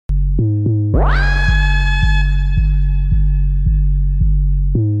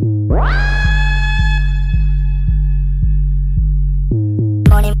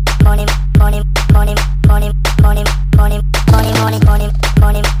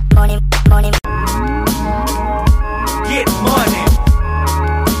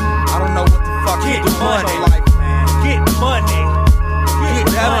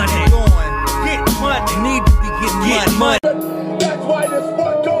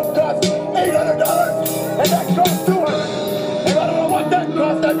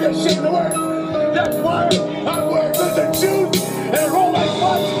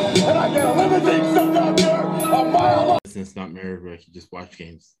It's not married where I can just watch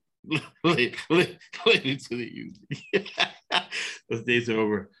games later to the evening. Those days are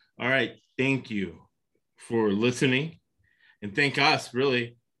over. All right. Thank you for listening, and thank us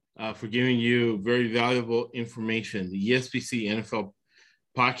really for giving you very valuable information. The ESPC NFL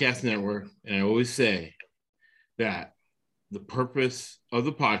Podcast Network, and I always say that the purpose of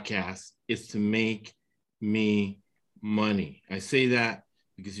the podcast is to make me money. I say that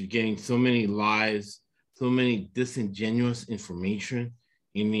because you're getting so many lies, so many disingenuous information.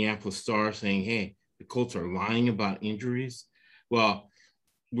 Indianapolis Star saying, hey, the Colts are lying about injuries. Well,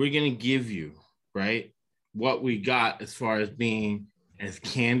 we're going to give you, right, what we got as far as being as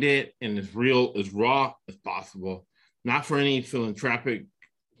candid and as real, as raw as possible, not for any philanthropic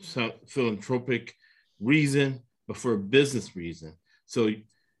reason, but for a business reason. So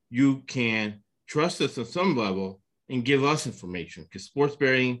you can trust us on some level and give us information, because sports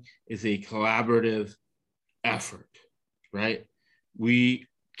betting is a collaborative effort, right? We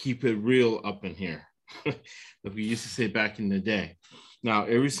keep it real up in here, like we used to say back in the day. Now,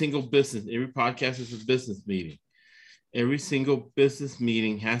 every single business, every podcast is a business meeting. Every single business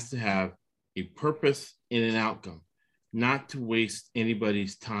meeting has to have a purpose and an outcome, not to waste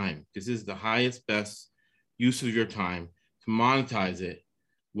anybody's time, because this is the highest, best use of your time to monetize it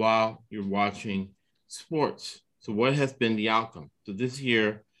while you're watching sports. So what has been the outcome? So this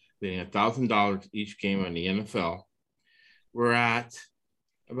year, betting $1,000 each game on the NFL, we're at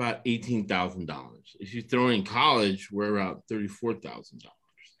about $18,000. If you throw in college, we're around $34,000.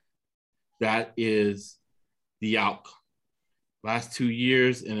 That is the outcome. Last 2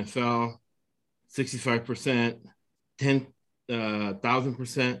 years, NFL, 65%,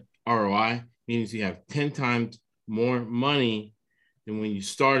 10,000% ROI, means you have 10 times more money than when you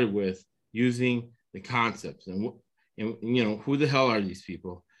started with using the concepts. And you know, who the hell are these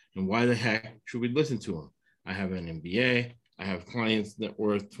people? And why the heck should we listen to them? I have an MBA. I have clients that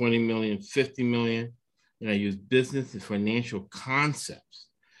worth 20 million, 50 million, and I use business and financial concepts.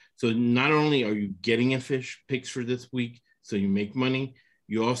 So not only are you getting a fish picks for this week, so you make money,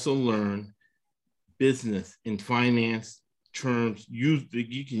 you also learn business and finance terms you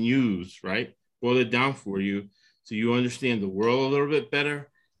can use, right? Boil it down for you so you understand the world a little bit better,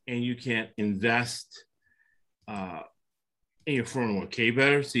 and you can invest in your 401k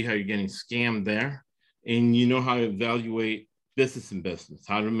better, see how you're getting scammed there, and you know how to evaluate business investments,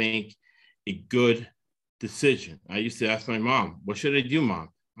 how to make a good decision. I used to ask my mom, what should I do, Mom?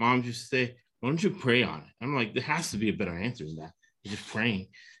 Mom used to say, why don't you pray on it? I'm like, there has to be a better answer than that. You're just praying.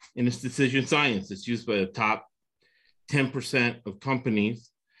 And it's decision science. It's used by the top 10% of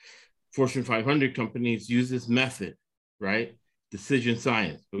companies. Fortune 500 companies use this method, right? Decision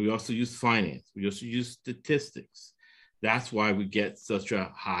science. But we also use finance. We also use statistics. That's why we get such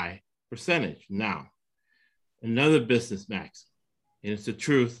a high percentage. Now, another business maxim, and it's the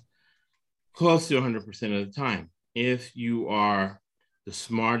truth close to 100% of the time. If you are the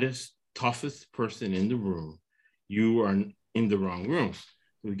smartest, toughest person in the room, you are in the wrong room.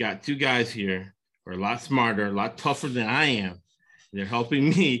 We've got two guys here who are a lot smarter, a lot tougher than I am. They're helping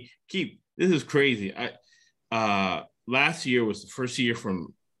me keep, this is crazy. Last year was the first year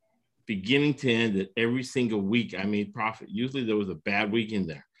from beginning to end that every single week I made profit. Usually there was a bad week in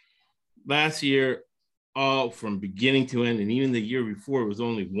there. Last year, all from beginning to end, and even the year before, it was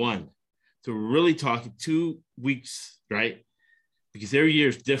only one. So we're really talking 2 weeks, right? Because every year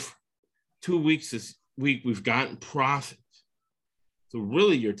is different. 2 weeks this week, we've gotten profit. So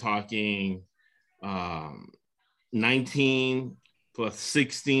really you're talking 19 plus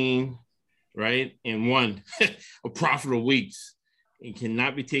 16, right? And one of profitable weeks. It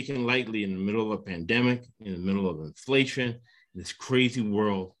cannot be taken lightly in the middle of a pandemic, in the middle of inflation, in this crazy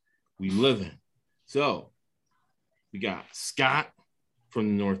world we live in. So we got Scott from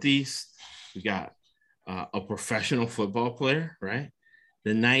the Northeast. We got a professional football player, right?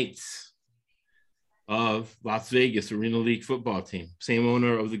 The Knights of Las Vegas Arena League football team, same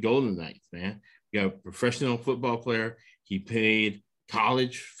owner of the Golden Knights, man. We got a professional football player. He paid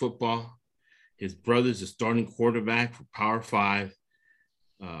college football. His brother's a starting quarterback for Power 5,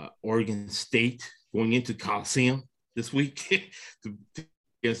 Oregon State, going into Coliseum this week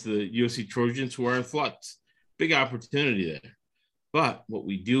against the USC Trojans, who are in flux. Big opportunity there. But what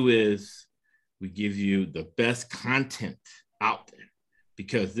we do is we give you the best content out there,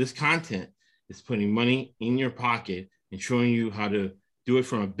 because this content is putting money in your pocket and showing you how to do it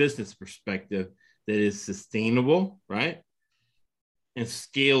from a business perspective that is sustainable, right? And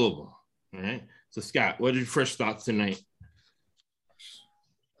scalable, right? So Scott, what are your first thoughts tonight?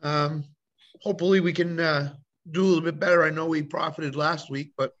 Hopefully we can do a little bit better. I know we profited last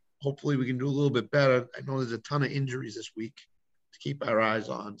week, but hopefully we can do a little bit better. I know there's a ton of injuries this week to keep our eyes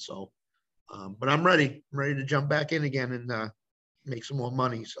on. So, but I'm ready. I'm ready to jump back in again and make some more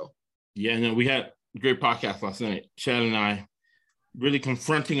money. So, yeah, no, we had a great podcast last night. Chad and I really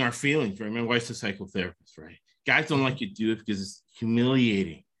confronting our feelings, right? My wife's a psychotherapist, right? Guys don't like to do it because it's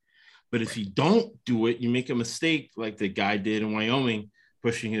humiliating. But if you don't do it, you make a mistake like the guy did in Wyoming,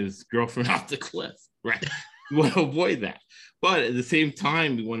 pushing his girlfriend off the cliff, right? We want to avoid that. But at the same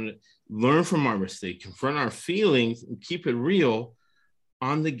time, we want to learn from our mistake, confront our feelings, and keep it real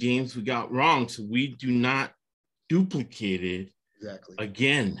on the games we got wrong, so we do not duplicate it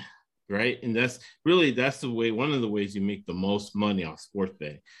again, right? And that's the way, one of the ways you make the most money off sports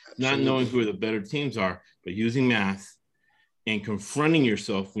betting. Not knowing who the better teams are, but using math and confronting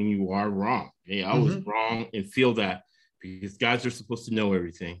yourself when you are wrong. Hey, I was wrong, and feel that, because guys are supposed to know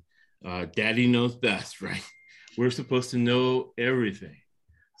everything. Daddy knows best, right? We're supposed to know everything.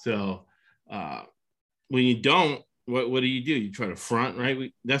 So when you don't, what do? You try to front,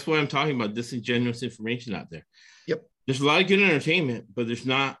 right? That's why I'm talking about disingenuous information out there. Yep. There's a lot of good entertainment, but there's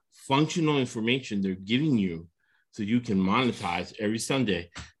not functional information they're giving you so you can monetize every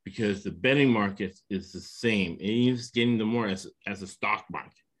Sunday, because the betting market is the same. And you're just getting the more as a stock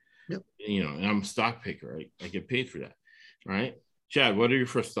market. Yep. You know, and I'm a stock picker, right? I get paid for that, right? Chad, what are your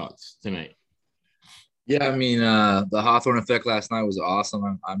first thoughts tonight? Yeah, I mean, the Hawthorne effect last night was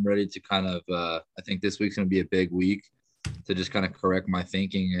awesome. I'm ready to kind of, I think this week's going to be a big week to just kind of correct my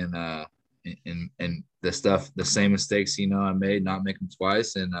thinking and the same mistakes, I made, not make them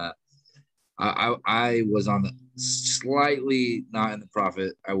twice. And I was on the slightly not in the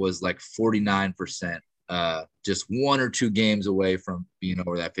profit. I was like 49%, just one or two games away from being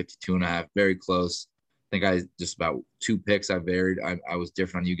over that 52.5, very close. I think I just about 2 picks I varied. I was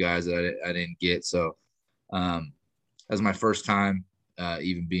different on you guys that I didn't get. So that was my first time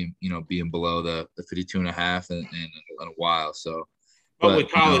even being below the 52.5 in a while. So, but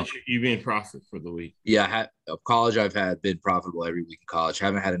with college, you've been profit for the week. Yeah, college I've been profitable every week in college.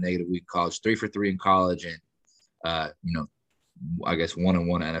 Haven't had a negative week in college. 3 for 3 in college, and I guess 1-1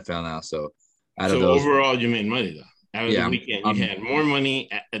 NFL now. So out of those, overall, you made money though. Out of the weekend, you had more money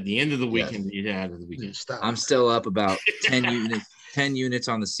at the end of the weekend than you had out of the weekend. I'm still up about 10 units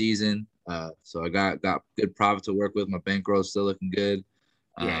on the season. So I got good profit to work with. My bankroll is still looking good.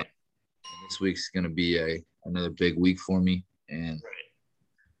 Yeah. This week's going to be another big week for me. And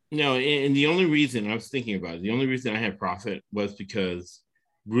no, and the only reason I was thinking about it, the only reason I had profit was because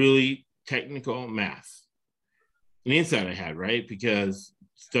really technical math. An insight I had, right? Because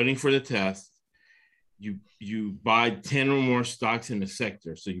studying for the test, you buy 10 or more stocks in a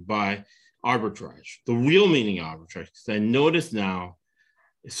sector. So you buy arbitrage, the real meaning of arbitrage. Because I notice now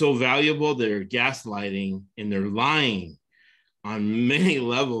it's so valuable, they're gaslighting and they're lying on many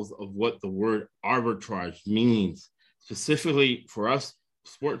levels of what the word arbitrage means. Specifically for us,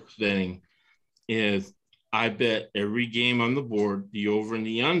 sports betting is I bet every game on the board, the over and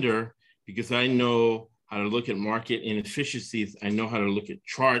the under, because I know how to look at market inefficiencies. I know how to look at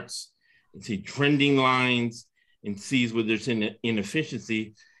charts and see trending lines and sees where there's an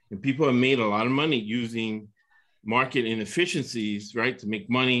inefficiency. And people have made a lot of money using market inefficiencies, right, to make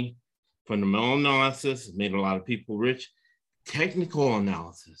money. Fundamental analysis has made a lot of people rich. Technical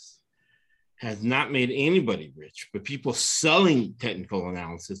analysis has not made anybody rich, but people selling technical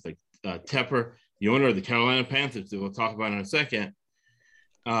analysis, like Tepper, the owner of the Carolina Panthers, that we'll talk about in a second,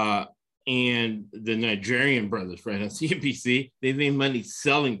 and the Nigerian brothers, right, on CNBC, they've made money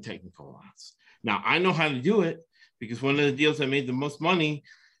selling technical analysis. Now, I know how to do it because one of the deals I made the most money,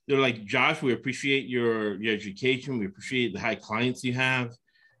 they're like, Josh, we appreciate your education. We appreciate the high clients you have.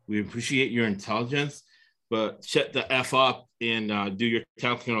 We appreciate your intelligence, but shut the F up and do your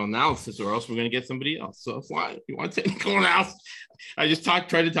technical analysis, or else we're going to get somebody else. So why you want technical analysis? I just tried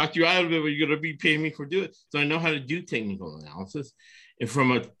to talk you out of it, but you're going to be paying me for doing it. So I know how to do technical analysis. And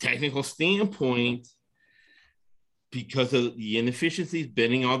from a technical standpoint, because of the inefficiencies,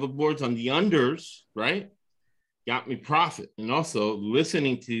 betting all the boards on the unders, right? got me profit. And also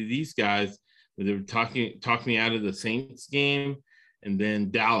listening to these guys, they were talking me out of the Saints game and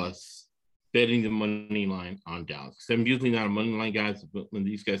then Dallas, betting the money line on Dallas. Because I'm usually not a money line guy, but when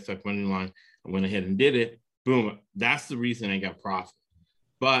these guys stuck money line, I went ahead and did it. Boom. That's the reason I got profit.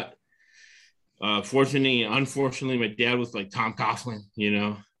 But fortunately, unfortunately, my dad was like Tom Coughlin,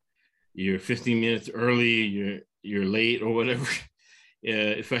 you're 15 minutes early, you're late or whatever.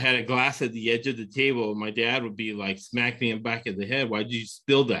 If I had a glass at the edge of the table, my dad would be like, smack me in the back of the head. Why did you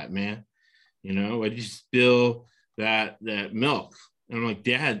spill that, man? Why did you spill that milk? And I'm like,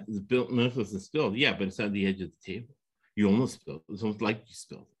 Dad, the milk wasn't spilled. Yeah, but it's at the edge of the table. You almost spilled. It's almost like you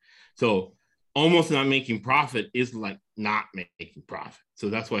spilled. So almost not making profit is like not making profit. So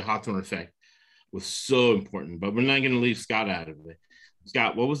that's why Hawthorne effect was so important. But we're not going to leave Scott out of it.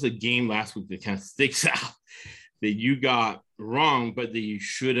 Scott, what was the game last week that kind of sticks out that you got wrong, but that you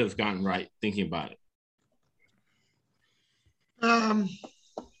should have gotten right thinking about it? I'll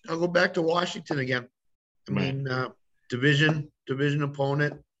go back to Washington again. I mean, division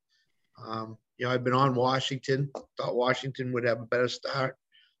opponent. I've been on Washington. Thought Washington would have a better start,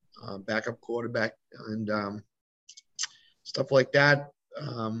 backup quarterback, and stuff like that.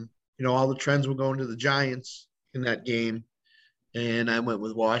 All the trends were going to the Giants in that game, and I went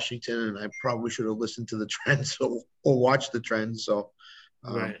with Washington. And I probably should have listened to the trends or watched the trends. So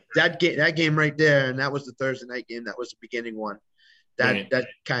that game right there, and that was the Thursday night game. That was the beginning one. That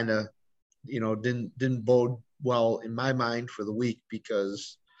kind of, didn't bode well in my mind for the week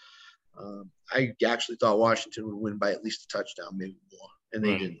because I actually thought Washington would win by at least a touchdown, maybe more, and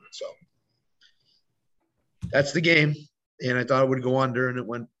they didn't. So that's the game, and I thought it would go under, and it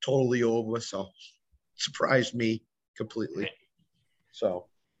went totally over. So surprised me completely. So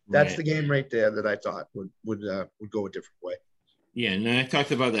that's the game right there that I thought would go a different way. Yeah, and I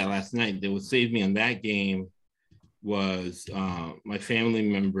talked about that last night. That what saved me on that game was my family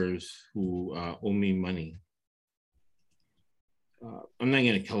members who owe me money. I'm not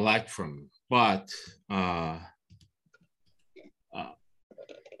going to collect from them, but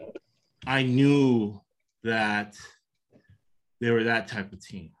I knew that they were that type of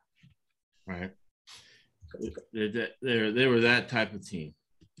team, right? They were that type of team.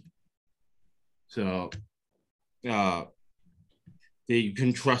 So you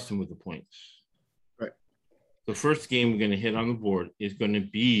can trust them with the points. Right. The first game we're going to hit on the board is going to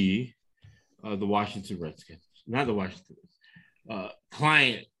be the Washington Redskins, not the Washington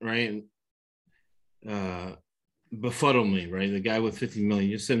client, right? Befuddle me, right? The guy with 50 million.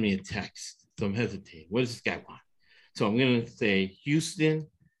 You send me a text, so I'm hesitating. What does this guy want? So I'm going to say Houston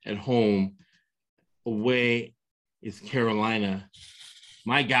at home, away is Carolina.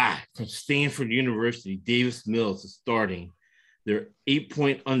 My guy from Stanford University, Davis Mills, is starting. They're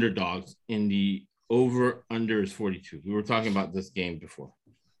 8-point underdogs in the over-under is 42. We were talking about this game before.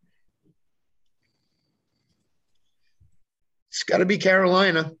 It's got to be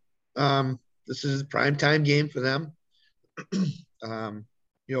Carolina. This is a primetime game for them.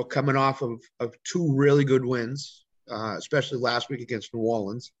 Coming off of two really good wins, especially last week against New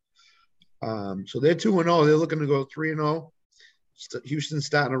Orleans. So they're 2-0. They're looking to go 3-0. Houston's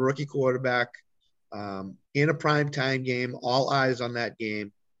starting a rookie quarterback in a primetime game. All eyes on that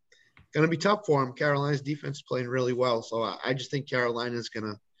game. Going to be tough for them. Carolina's defense is playing really well. So I just think Carolina's going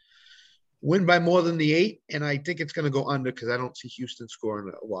to win by more than the 8, and I think it's going to go under because I don't see Houston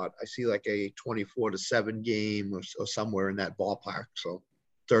scoring a lot. I see like a 24-7 game or somewhere in that ballpark. So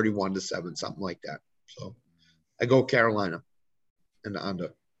 31-7, something like that. So I go Carolina and the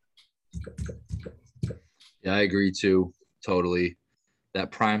under. Yeah, I agree too. Totally.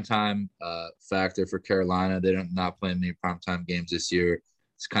 That primetime factor for Carolina, they're not playing any primetime games this year.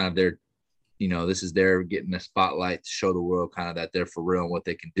 It's kind of their, this is their getting the spotlight to show the world kind of that they're for real and what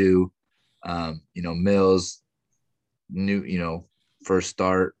they can do. Mills, new, first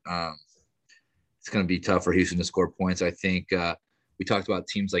start. It's going to be tough for Houston to score points. I think we talked about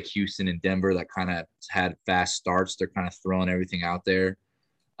teams like Houston and Denver that kind of had fast starts. They're kind of throwing everything out there.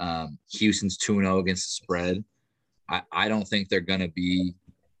 Houston's 2-0 against the spread. I don't think they're going to be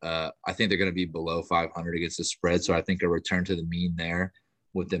I think they're going to be below 500 against the spread. So I think a return to the mean there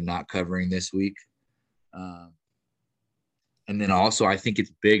with them not covering this week. And then also I think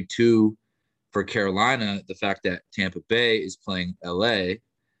it's big too for Carolina, the fact that Tampa Bay is playing LA.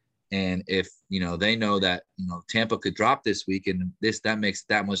 And if, they know that, Tampa could drop this week and that makes it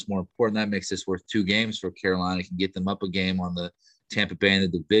that much more important. That makes this worth 2 games for Carolina. Can get them up a game on the Tampa Bay in the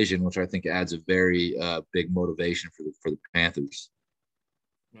division, which I think adds a very big motivation for the Panthers.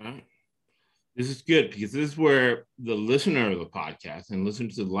 All right. This is good because this is where the listener of the podcast and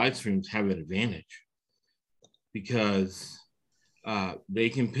listeners to the live streams have an advantage. because they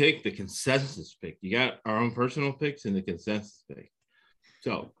can pick the consensus pick. You got our own personal picks and the consensus pick.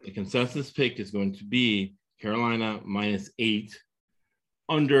 So the consensus pick is going to be Carolina -8,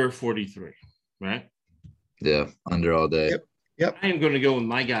 under 43, right? Yeah, under all day. Yep. I am going to go with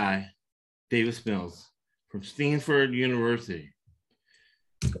my guy, Davis Mills from Stanford University.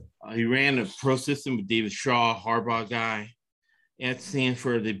 He ran a pro system with David Shaw, Harbaugh guy. At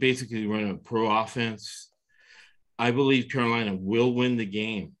Stanford, they basically run a pro offense. I believe Carolina will win the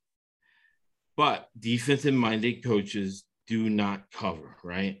game, but defensive-minded coaches do not cover,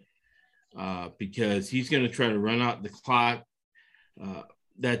 right? Because he's going to try to run out the clock.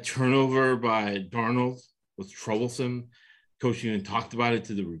 That turnover by Darnold was troublesome. Coach even talked about it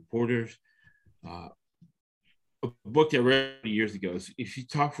to the reporters. A book I read years ago is if you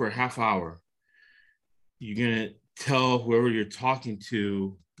talk for a half hour, you're going to tell whoever you're talking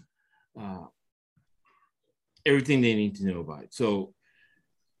to everything they need to know about it. So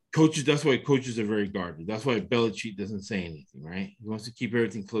coaches, that's why coaches are very guarded. That's why Belichick doesn't say anything, right? He wants to keep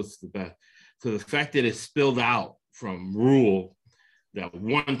everything close to the best. So the fact that it spilled out from Rule that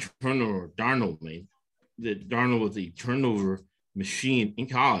one turnover Darnold made, that Darnold was a turnover machine in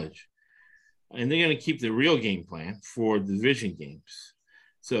college, and they're going to keep the real game plan for the division games.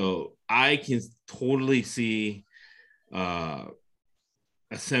 So I can totally see a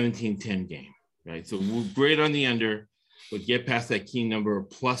 17-10 game, right? So we're great on the under, but get past that key number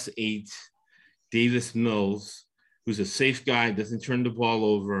 +8. Davis Mills, who's a safe guy, doesn't turn the ball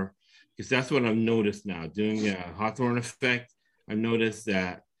over, because that's what I've noticed now. Doing a Hawthorne effect, I've noticed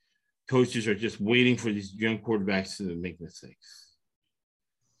that coaches are just waiting for these young quarterbacks to make mistakes.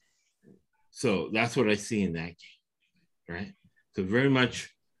 So that's what I see in that game, right? So very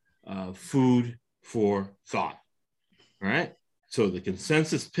much food for thought, all right? So the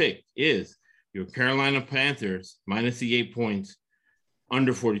consensus pick is your Carolina Panthers minus the 8 points,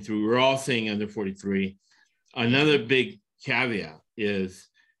 under 43. We're all saying under 43. Another big caveat is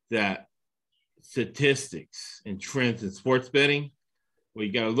that statistics and trends in sports betting, what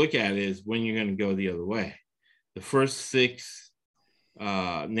you got to look at is when you're going to go the other way. The first 6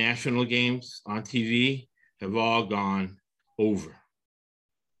 national games on TV have all gone over.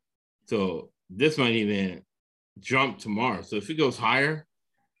 So this might even jump tomorrow. So if it goes higher,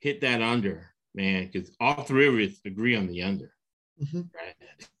 hit that under, man, because all 3 of us agree on the under. Mm-hmm.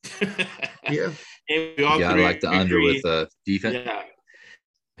 Right? Yeah. Yeah, I like the under with defense. Yeah.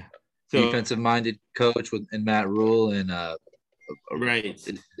 So, defensive-minded coach and Matt Rule and right.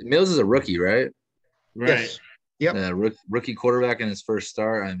 Mills is a rookie, right? Right. Yes. Yep. Rookie quarterback in his first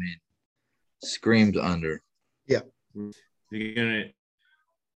start. I mean, screamed under. Yeah. You're gonna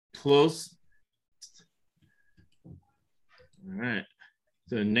close. All right.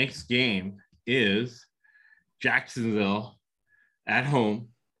 So the next game is Jacksonville at home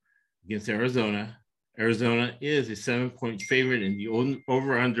against Arizona. Arizona is a 7-point favorite, and the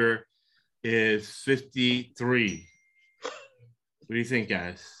over-under is 53. What do you think,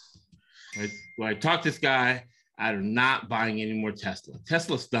 guys? When I talk to this guy, I'm not buying any more Tesla.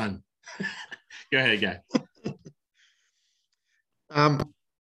 Tesla's done. Go ahead, guy.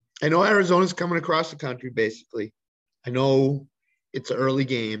 I know Arizona's coming across the country, basically. I know it's an early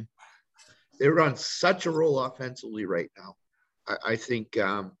game. They're on such a roll offensively right now. I think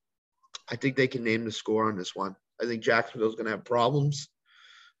they can name the score on this one. I think Jacksonville's going to have problems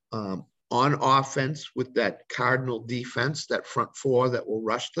on offense with that Cardinal defense, that front 4 that will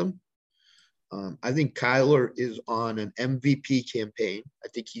rush them. I think Kyler is on an MVP campaign. I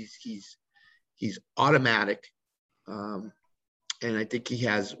think he's automatic, and I think he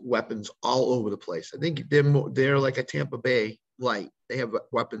has weapons all over the place. I think they're like a Tampa Bay light. They have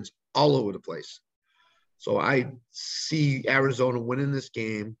weapons all over the place. So I see Arizona winning this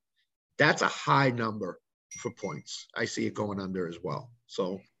game. That's a high number for points. I see it going under as well.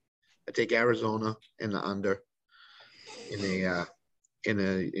 So I take Arizona and the under in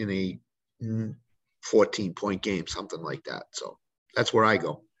a 14-point game, something like that. So that's where I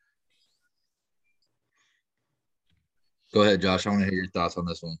go. Go ahead, Josh. I want to hear your thoughts on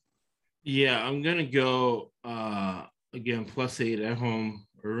this one. Yeah, I'm gonna go again +8 at home.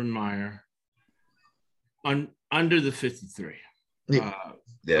 Urban Meyer under the 53. Yeah.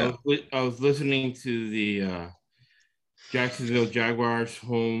 I was listening to the Jacksonville Jaguars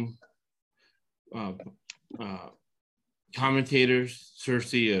home commentators,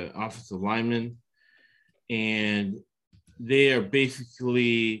 Cersei, offensive lineman, and they are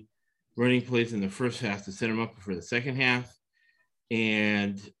basically running plays in the first half to set them up for the second half.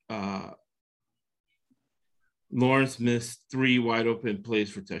 And Lawrence missed 3 wide open plays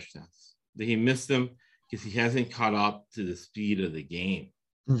for touchdowns. He missed them. because he hasn't caught up to the speed of the game.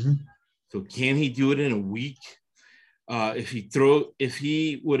 Mm-hmm. So can he do it in a week? If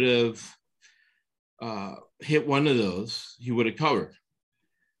he would have hit one of those, he would have covered.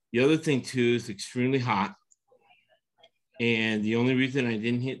 The other thing too is extremely hot. And the only reason I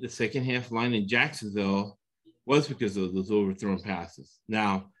didn't hit the second half line in Jacksonville was because of those overthrown passes.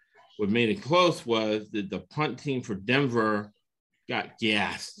 Now, what made it close was that the punt team for Denver got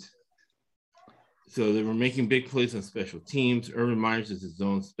gassed. So they were making big plays on special teams. Urban Myers is his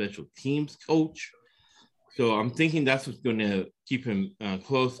own special teams coach. So I'm thinking that's what's going to keep him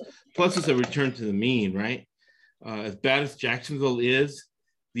close. Plus, it's a return to the mean, right? As bad as Jacksonville is,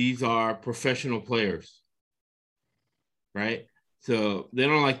 these are professional players, right? So they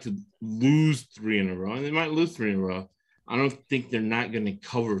don't like to lose 3 in a row, and they might lose 3 in a row. I don't think they're not going to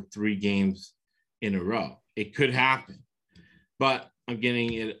cover 3 games in a row. It could happen, but I'm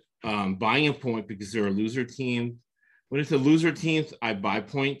getting it, buying a point because they're a loser team. When it's a loser team, I buy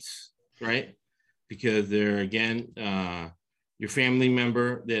points, right? Because they're, again, your family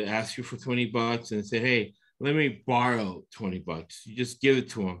member that asks you for $20 and say, hey, let me borrow $20. You just give it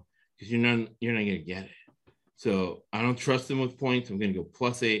to them because you're not going to get it. So I don't trust them with points. I'm going to go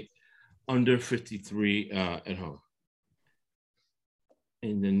 +8, under 53 at home.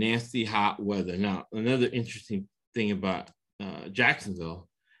 In the nasty hot weather. Now, another interesting thing about Jacksonville,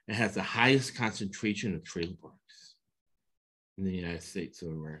 it has the highest concentration of trailer parks in the United States of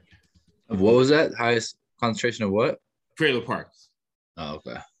America. What was that? Highest concentration of what? Trailer parks. Oh,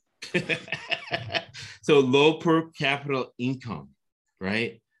 okay. So low per capita income,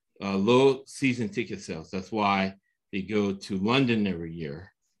 right? Low season ticket sales. That's why they go to London every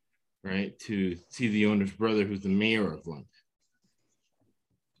year, right? To see the owner's brother, who's the mayor of London.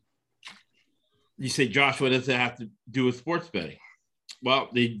 You say, Josh, what does that have to do with sports betting? Well,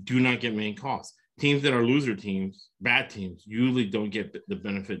 they do not get main calls. Teams that are loser teams, bad teams, usually don't get the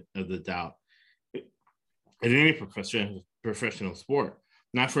benefit of the doubt in any professional sport.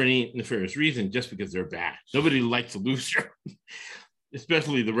 Not for any nefarious reason, just because they're bad. Nobody likes a loser,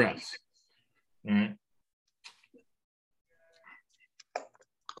 especially the refs. All right.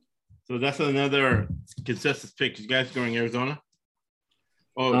 So that's another consensus pick. You guys going Arizona?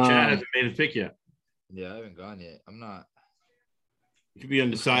 Oh, Chad hasn't made a pick yet. Yeah, I haven't gone yet. I'm not. It could be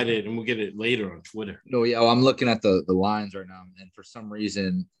undecided, and we'll get it later on Twitter. No, yeah, well, I'm looking at the lines right now, and for some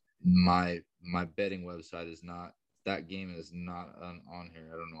reason, my betting website is not. That game is not on here.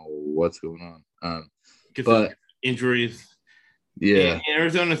 I don't know what's going on. But injuries. Yeah, and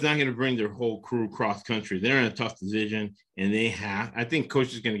Arizona's not going to bring their whole crew cross country. They're in a tough division, and I think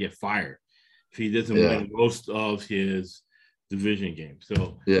coach is going to get fired if he doesn't win most of his division games.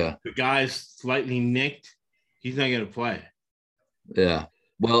 So yeah, the guy's slightly nicked. He's not going to play. Yeah.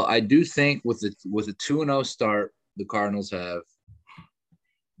 Well, I do think with a 2-0 start the Cardinals have,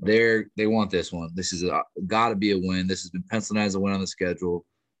 they want this one. This is got to be a win. This has been penciled as a win on the schedule.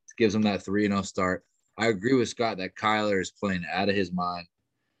 It gives them that 3-0 start. I agree with Scott that Kyler is playing out of his mind.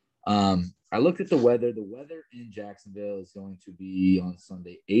 I looked at the weather. The weather in Jacksonville is going to be on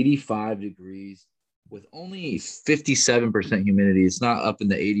Sunday 85 degrees with only 57% humidity. It's not up in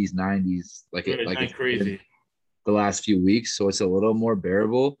the 80s, 90s like it's crazy the last few weeks, so it's a little more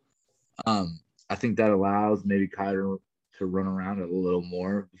bearable. I think that allows maybe Kyler to run around a little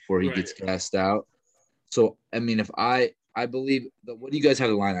more before he gets gassed out. So, I mean, if I believe that, what do you guys have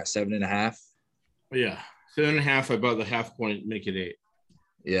the line at? 7.5? Yeah, 7.5. I bought the half point, make it 8.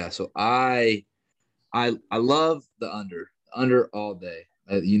 Yeah, so I love the under all day.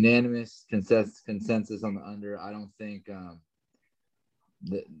 Unanimous consensus on the under. I don't think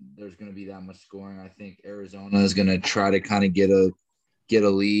there's going to be that much scoring. I think Arizona is going to try to kind of get a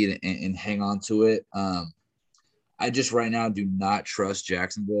lead and hang on to it. I just right now do not trust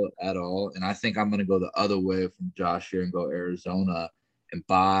Jacksonville at all, and I think I'm going to go the other way from Josh here and go Arizona and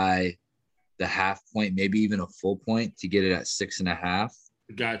buy the half point, maybe even a full point to get it at 6.5.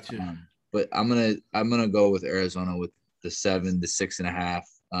 Gotcha. But I'm gonna go with Arizona with the 7 to 6.5.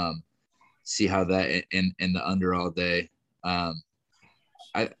 See how that in the under all day. I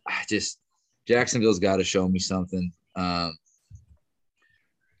just Jacksonville's got to show me something. And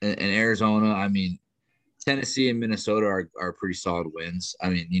Arizona, I mean, Tennessee and Minnesota are pretty solid wins. I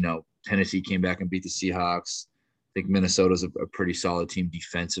mean, Tennessee came back and beat the Seahawks. I think Minnesota's a pretty solid team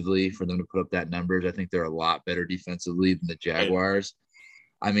defensively for them to put up that numbers. I think they're a lot better defensively than the Jaguars.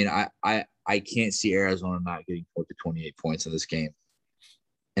 I mean, I can't see Arizona not getting close to 28 points in this game.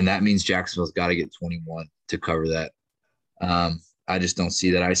 And that means Jacksonville's got to get 21 to cover that. I just don't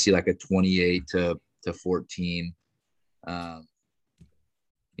see that. I see like a 28 to 14.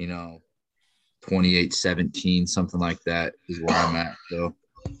 28-17, something like that is where I'm at. So,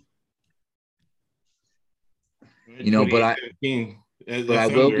 but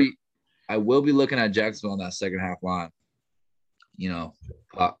I will be looking at Jacksonville on that second half line.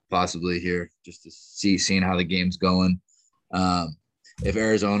 Possibly here just to seeing how the game's going. If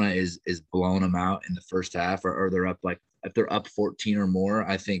Arizona is blowing them out in the first half, or they're up if they're up 14 or more,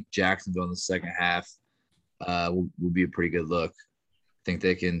 I think Jacksonville in the second half will be a pretty good look. I think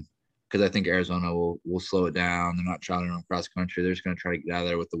they can, because I think Arizona will slow it down. They're not trotting on cross country. They're just going to try to get out of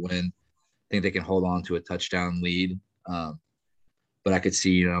there with the win. I think they can hold on to a touchdown lead. But I could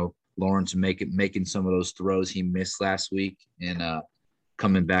see, Lawrence making some of those throws he missed last week and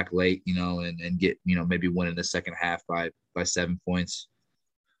coming back late, and get, maybe winning the second half by 7 points.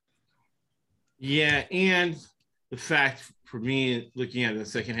 Yeah, and the fact for me, looking at the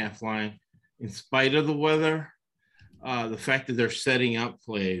second half line, in spite of the weather, the fact that they're setting up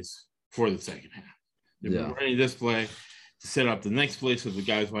plays for the second half. They're running this play to set up the next play so the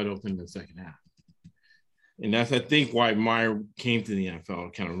guy's wide open in the second half. And that's, I think, why Meyer came to the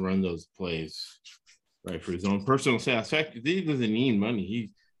NFL to kind of run those plays, right, for his own personal satisfaction. He doesn't need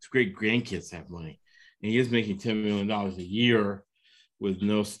money. His great grandkids have money. And he is making $10 million a year with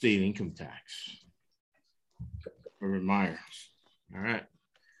no state income tax. Urban Meyer. All right.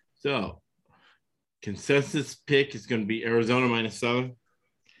 So, consensus pick is going to be Arizona -7.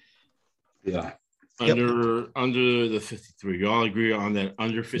 Yeah. Under the 53. You all agree on that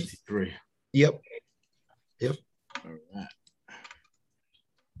under 53? Yep. All right.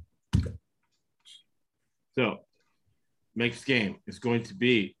 So, next game is going to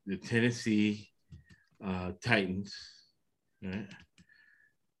be the Tennessee Titans, right,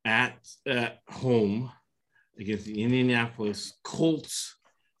 at home against the Indianapolis Colts,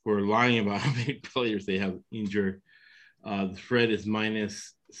 who are lying about how many players they have injured. The spread is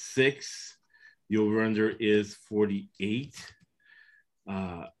 -6. The over-under is 48.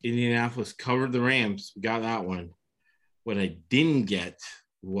 Indianapolis covered the Rams. We got that one. What I didn't get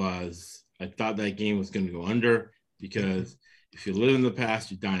was I thought that game was going to go under, because if you live in the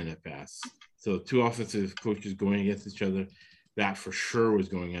past, you die in the past. So two offensive coaches going against each other, that for sure was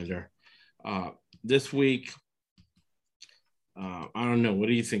going under. This week, I don't know. What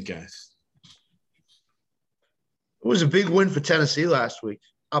do you think, guys? It was a big win for Tennessee last week.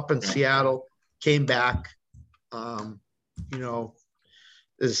 Up in Seattle, came back.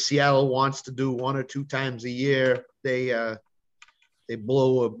 As Seattle wants to do 1 or 2 times a year, they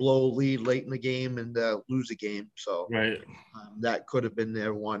blow a lead late in the game and lose a game. So right. That could have been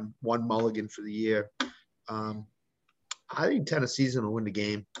their one mulligan for the year. I think Tennessee's going to win the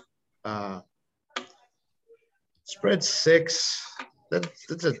game. Spread 6.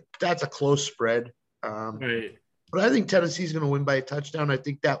 That's a close spread. Right. But I think Tennessee's going to win by a touchdown. I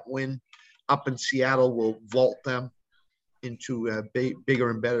think that win up in Seattle will vault them into bigger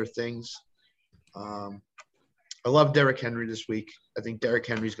and better things. I love Derrick Henry this week. I think Derrick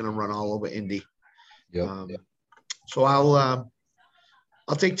Henry's going to run all over Indy. Yeah. So I'll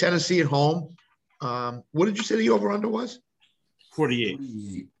take Tennessee at home. What did you say the over-under was? 48.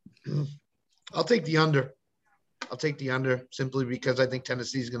 I'll take the under. Simply because I think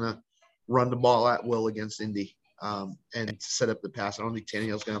Tennessee's going to run the ball at will against Indy and set up the pass. I don't think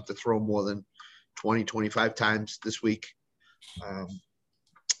Tannehill's going to have to throw more than 20, 25 times this week.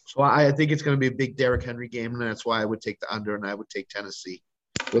 So I think it's going to be a big Derrick Henry game, and that's why I would take the under, and I would take Tennessee.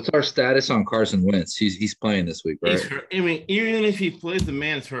 What's our status on Carson Wentz? He's playing this week, right? He's hurt. I mean, even if he plays, the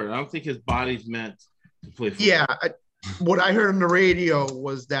man's hurt. I don't think his body's meant to play football. Yeah, what I heard on the radio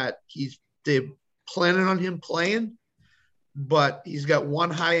was that they're planning on him playing, but he's got one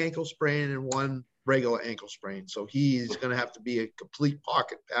high ankle sprain and one regular ankle sprain. So he's going to have to be a complete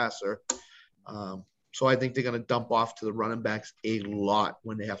pocket passer. So I think they're going to dump off to the running backs a lot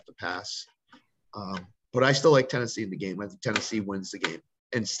when they have to pass. But I still like Tennessee in the game. I think Tennessee wins the game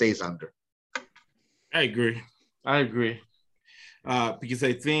and stays under. I agree. Because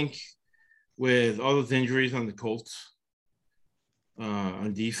I think with all those injuries on the Colts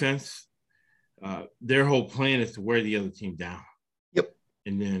on defense, their whole plan is to wear the other team down. Yep.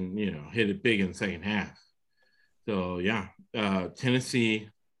 And then, hit it big in the second half. So, yeah, Tennessee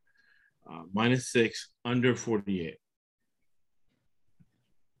 -6, under 48.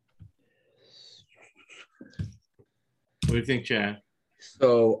 What do you think, Chad?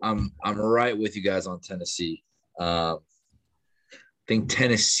 So I'm right with you guys on Tennessee. I think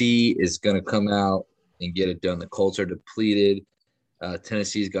Tennessee is going to come out and get it done. The Colts are depleted.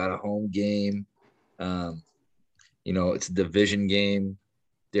 Tennessee's got a home game. It's a division game.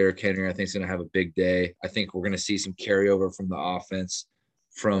 Derrick Henry, I think, is going to have a big day. I think we're going to see some carryover from the offense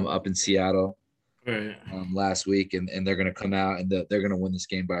from up in Seattle. Right. last week, and they're going to come out and they're going to win this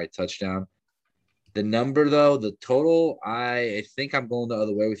game by a touchdown. The number, though, the total, I think I'm going the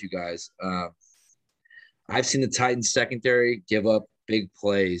other way with you guys. I've seen the Titans secondary give up big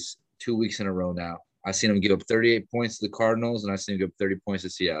plays 2 weeks in a row now. I've seen them give up 38 points to the Cardinals, and I've seen them give up 30 points to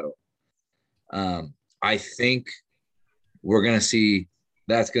Seattle. I think we're going to see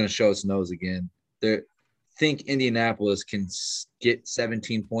that's going to show its nose again. Think Indianapolis can get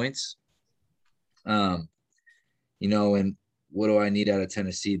 17 points. And what do I need out of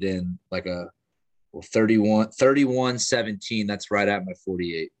Tennessee then? Like 31-17. That's right at my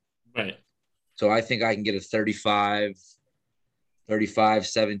 48. Right. So I think I can get a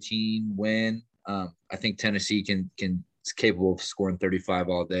 35-17 win. I think Tennessee is capable of scoring 35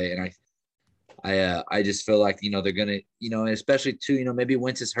 all day. And I just feel like, they're going to, especially too, maybe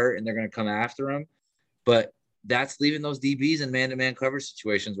Wentz is hurt and they're going to come after him. But that's leaving those DBs in man-to-man coverage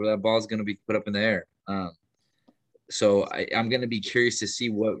situations where that ball is going to be put up in the air. So I'm going to be curious to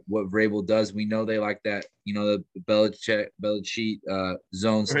see what Vrabel does. We know they like that, the Belichick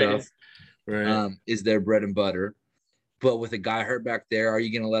zone stuff is their bread and butter. But with a guy hurt back there, are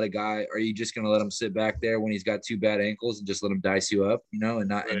you just going to let him sit back there when he's got two bad ankles and just let him dice you up, and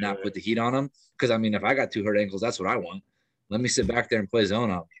not put the heat on him? Because, if I got two hurt ankles, that's what I want. Let me sit back there and play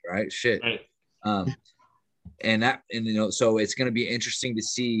zone on me, right? Shit. Right. So it's going to be interesting to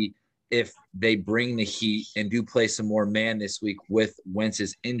see if they bring the heat and do play some more man this week with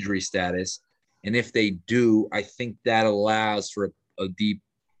Wentz's injury status. And if they do, I think that allows for a deep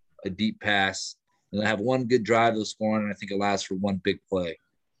pass. And they have one good drive they'll score on, and I think it allows for one big play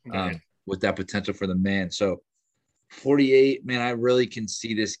with that potential for the man. So 48, man, I really can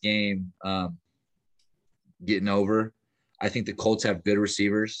see this game getting over. I think the Colts have good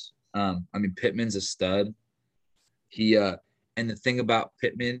receivers. Pittman's a stud. And the thing about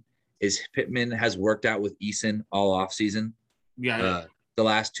Pittman is Pittman has worked out with Eason all offseason. Yeah. The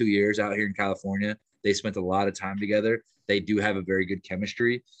last 2 years out here in California, they spent a lot of time together. They do have a very good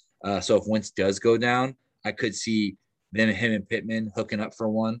chemistry. So if Wentz does go down, I could see him and Pittman hooking up for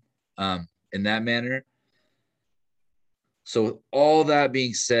one in that manner. So with all that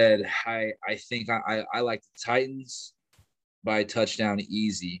being said, I think I like the Titans by a touchdown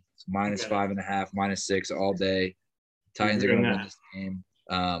easy. It's -5.5, -6 all day. Titans are going to win this game.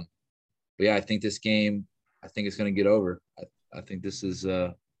 But yeah, I think this game, it's going to get over. I think this is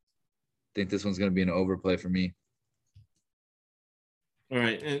I think this one's going to be an overplay for me. All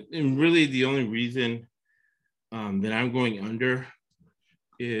right. And really the only reason that I'm going under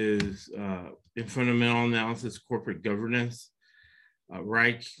is in fundamental analysis, corporate governance.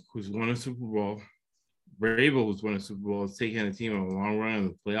 Reich, who's won a Super Bowl, Vrabel, who's won a Super Bowl, has taken a team on a long run in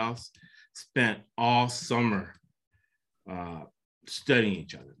the playoffs, spent all summer studying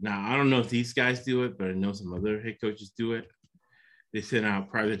each other. Now, I don't know if these guys do it, but I know some other head coaches do it. They send out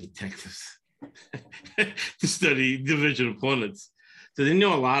private detectives to study division opponents. So they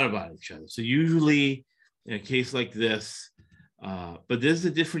know a lot about each other. So usually in a case like this, but this is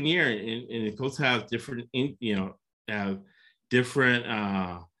a different year, and the Colts have different,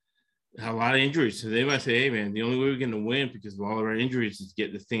 have a lot of injuries. So they might say, hey, man, the only way we're going to win because of all of our injuries is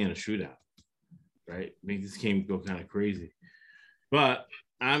get this thing in a shootout, right? Make this game go kind of crazy. But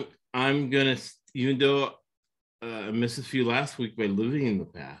I'm going to, even though I missed a few last week by living in the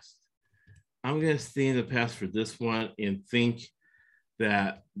past, I'm going to stay in the past for this one and think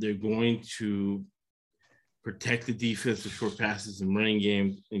that they're going to protect the defense with short passes and running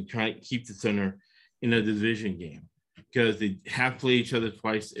game and try to keep the center in a division game because they have played each other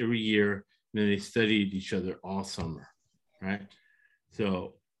twice every year and then they studied each other all summer, right?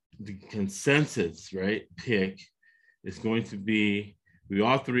 So the consensus, right, pick is going to be, we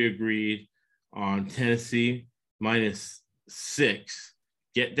all three agreed on Tennessee -6.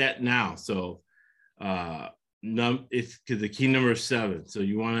 Get that now. So it's because the key number is 7. So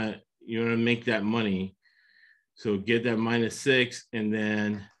you want to make that money. So get that -6, and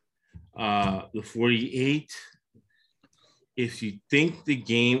then the 48. If you think the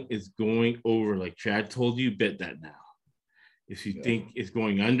game is going over, like Chad told you, bet that now. If you think it's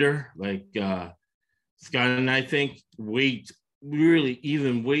going under, like Scott and I think, wait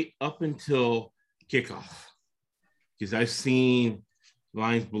up until kickoff. Because I've seen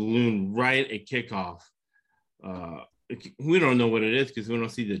lines balloon right at kickoff. We don't know what it is because we don't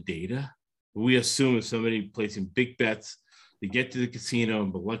see the data. We assume if somebody placing big bets, they get to the casino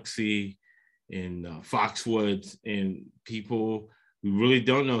in Biloxi, in Foxwoods, and people who really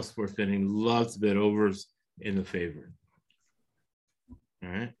don't know sports betting loves to bet overs in the favorite. All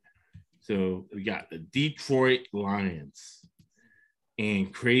right. So we got the Detroit Lions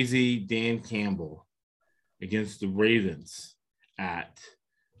and crazy Dan Campbell against the Ravens at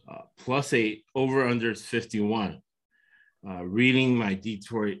 +8, over under is 51. Reading my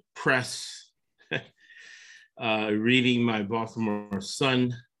Detroit Press, reading my Baltimore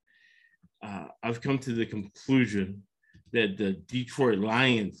Sun, I've come to the conclusion that the Detroit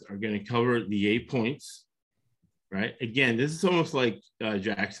Lions are going to cover the 8 points, right? Again, this is almost like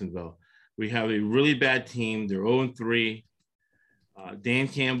Jacksonville. We have a really bad team. They're 0-3. Dan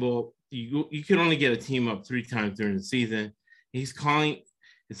Campbell, you can only get a team up 3 times during the season. He's calling.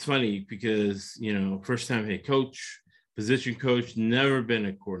 It's funny because, first time head coach, position coach, never been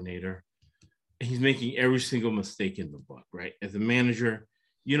a coordinator. He's making every single mistake in the book, right? As a manager,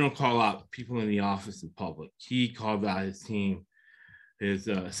 you don't call out people in the office in public. He called out his team, is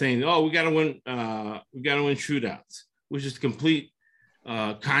saying, "Oh, we got to win. We got to win shootouts," which is complete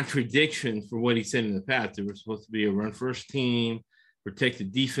contradiction for what he said in the past. They were supposed to be a run-first team, protect the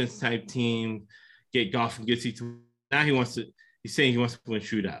defense type team, get Goff and Gitsy to. Now he's saying he wants to win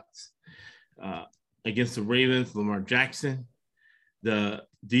shootouts against the Ravens. Lamar Jackson, the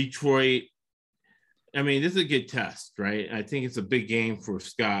Detroit. I mean, this is a good test, right? I think it's a big game for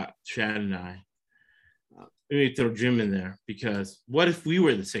Scott, Chad, and I. Let me throw Jim in there, because what if we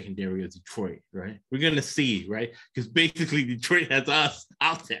were the secondary of Detroit, right? We're going to see, right? Because basically Detroit has us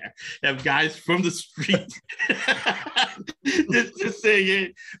out there, have guys from the street just saying,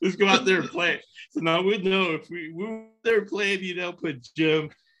 hey, let's go out there and play. So now we know if we were there playing, put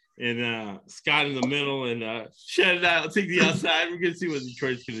Jim and Scott in the middle and shut it out, take the outside. We're going to see what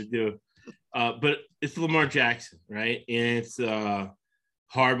Detroit's going to do. But it's Lamar Jackson, right? And it's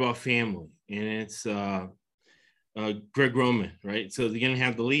Harbaugh family, and it's Greg Roman, right? So they're going to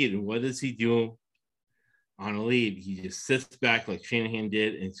have the lead. And what does he do on a lead? He just sits back like Shanahan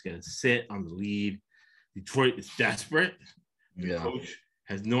did, and it's going to sit on the lead. Detroit is desperate. The coach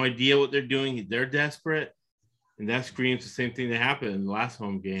has no idea what they're doing. They're desperate. And that screams the same thing that happened in the last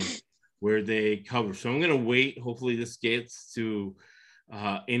home game where they cover. So I'm going to wait. Hopefully this gets to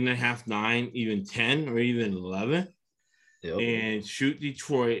 8.5, 9, even 10, or even 11, and shoot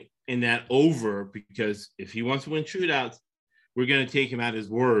Detroit in that over, because if he wants to win shootouts, we're going to take him at his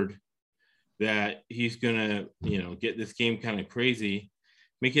word that he's going to, get this game kind of crazy,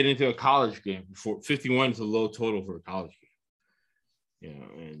 make it into a college game. 51 is a low total for a college game,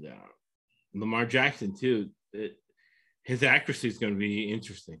 and Lamar Jackson too. His accuracy is going to be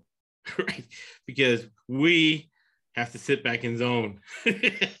interesting, right? Because we have to sit back in zone.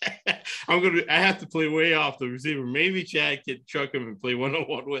 I have to play way off the receiver. Maybe Chad can truck him and play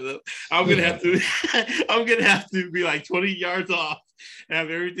 1-on-1 with him. I'm gonna have to be like 20 yards off and have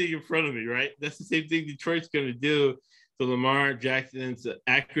everything in front of me, right? That's the same thing Detroit's gonna do to Lamar Jackson's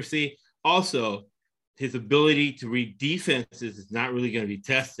accuracy. Also, his ability to read defenses is not really going to be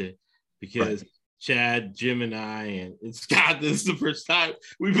tested, because Chad, Jim, and I, and Scott, this is the first time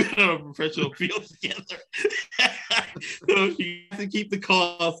we've been on a professional field together. So you have to keep the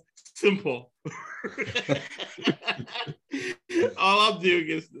calls simple. All I'm doing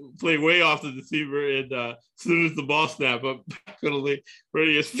is play way off the receiver, and as soon as the ball snap, I'm going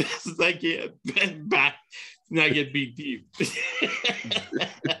ready as fast as I can, back, not get beat deep.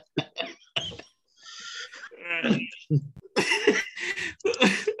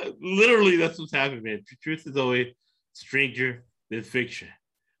 Literally, that's what's happening, man. Truth is always stranger than fiction.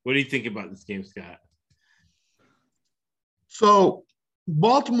 What do you think about this game, Scott? So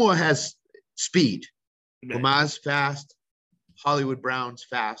Baltimore has speed. Right. Lamar's fast. Hollywood Brown's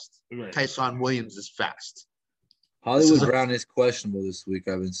fast. Right. Tyson Williams is fast. Hollywood Brown is questionable this week,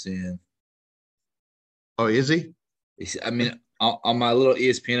 I've been seeing. Oh, is he? I mean, on my little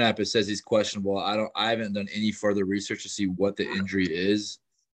ESPN app, it says he's questionable. I haven't done any further research to see what the injury is.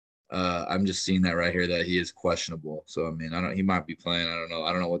 I'm just seeing that right here, that he is questionable. So I mean, he might be playing.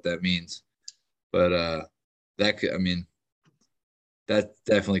 I don't know what that means, but that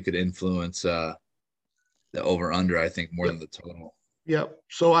definitely could influence the over under. I think more than the total. Yep.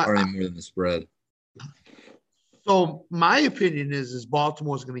 So more than the spread. So my opinion is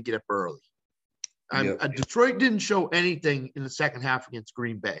Baltimore's going to get up early. Detroit didn't show anything in the second half against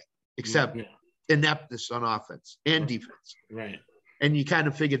Green Bay, except ineptness on offense and defense. Right. And you kind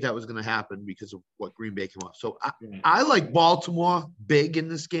of figured that was going to happen because of what Green Bay came off. So I like Baltimore big in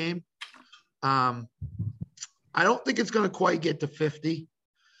this game. I don't think it's going to quite get to 50.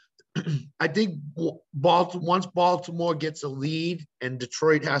 I think once Baltimore gets a lead and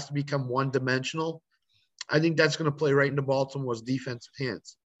Detroit has to become one-dimensional, I think that's going to play right into Baltimore's defensive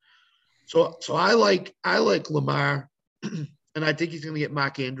hands. So I like Lamar, and I think he's going to get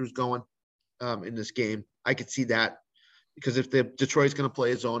Mark Andrews going in this game. I could see that. because if Detroit's going to play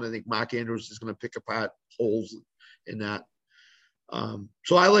his own, I think Mark Andrews is going to pick apart holes in that.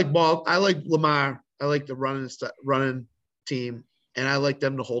 So I like Lamar. I like the running team, and I like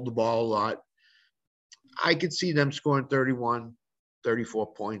them to hold the ball a lot. I could see them scoring 31,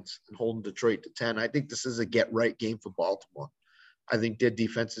 34 points and holding Detroit to 10. I think this is a get-right game for Baltimore. I think their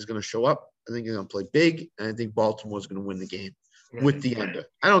defense is going to show up. I think they're going to play big, and I think Baltimore is going to win the game with the under.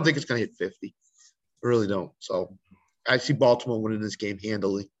 I don't think it's going to hit 50. I really don't. So I see Baltimore winning this game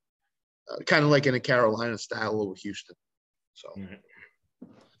handily, kind of like in a Carolina style over Houston. So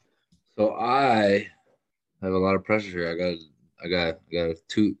I have a lot of pressure here. I got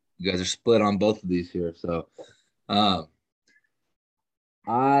two. You guys are split on both of these here. So, I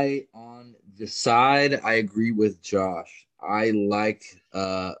on the side, I agree with Josh. I like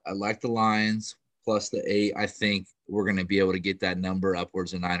the Lions plus the 8. I think we're going to be able to get that number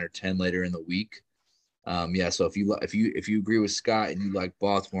upwards of 9 or 10 later in the week. So if you agree with Scott and you like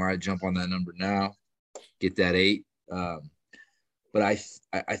Baltimore, I jump on that number now, get that 8. But I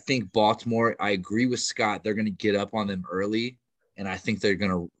think Baltimore, I agree with Scott. They're going to get up on them early, and I think they're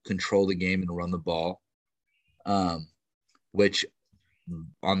going to control the game and run the ball. Which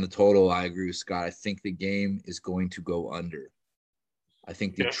on the total, I agree with Scott. I think the game is going to go under. I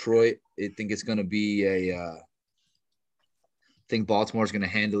think Detroit. I think it's going to be I think Baltimore's going to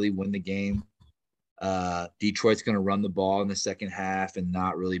handily win the game. Detroit's going to run the ball in the second half and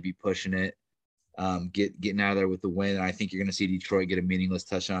not really be pushing it. Getting out of there with the win. And I think you're going to see Detroit get a meaningless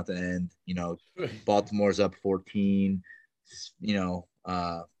touchdown at the end. Baltimore's up 14,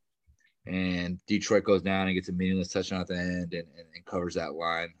 and Detroit goes down and gets a meaningless touchdown at the end and covers that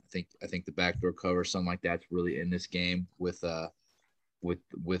line. I think the backdoor cover, something like that's really in this game with the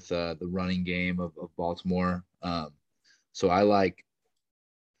running game of Baltimore. So I like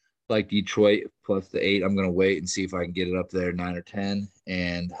Detroit plus the 8. I'm going to wait and see if I can get it up there 9 or 10.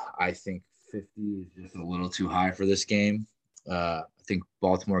 And I think 50 is just a little too high for this game. I think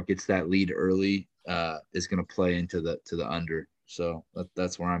Baltimore gets that lead early, is going to play into the under. So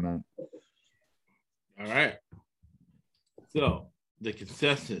that's where I'm at. All right. So the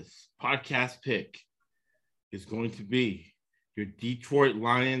consensus podcast pick is going to be your Detroit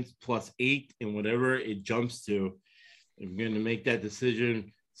Lions plus 8 and whatever it jumps to. I'm going to make that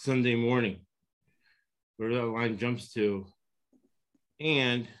decision Sunday morning, where that line jumps to,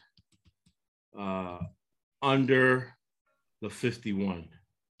 and under the 51.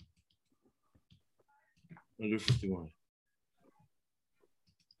 Under 51.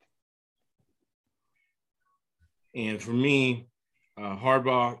 And for me,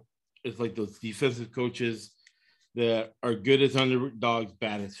 Harbaugh is like those defensive coaches that are good as underdogs,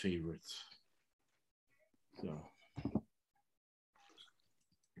 bad as favorites. So,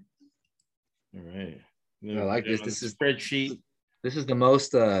 all right. I like this. This is spreadsheet. This is the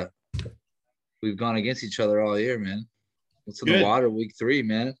most we've gone against each other all year, man. What's in the water week 3,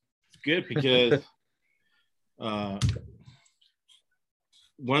 man? It's good because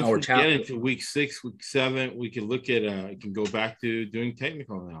once we get into week 6, week 7, we can look at I can go back to doing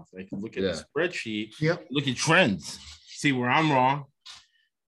technical analysis. I can look at the spreadsheet, look at trends, see where I'm wrong,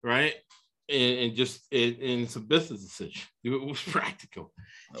 right? And just it's a business decision. Do it was practical.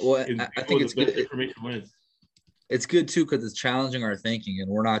 Well, I think it's good. Information wins. It's good too because it's challenging our thinking, and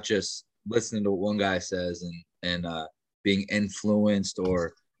we're not just listening to what one guy says and being influenced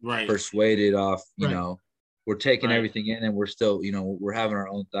or persuaded off. You know, we're taking everything in, and we're still, we're having our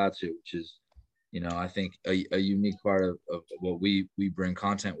own thoughts here, which is, I think a unique part of what we bring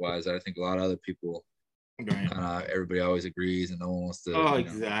content wise. That I think a lot of other people. Kind of everybody always agrees, and no one wants to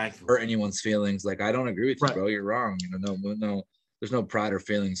hurt anyone's feelings. Like, I don't agree with you, bro. You're wrong. No, there's no pride or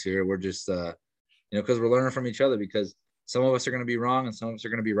feelings here. We're just, because we're learning from each other. Because some of us are going to be wrong, and some of us are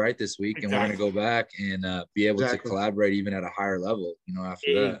going to be right this week, and we're going to go back and be able to collaborate even at a higher level.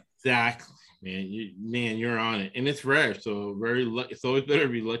 After that. Exactly, man. You're on it, and it's rare. So very lucky. It's always better to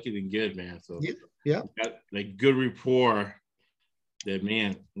be lucky than good, man. So got like good rapport. That,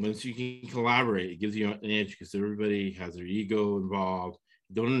 man, once you can collaborate, it gives you an edge because everybody has their ego involved.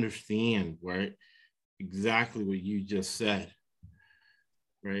 Don't understand, right? Exactly what you just said,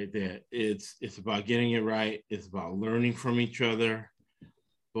 right? That it's about getting it right. It's about learning from each other.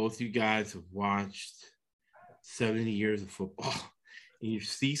 Both you guys have watched 70 years of football, and you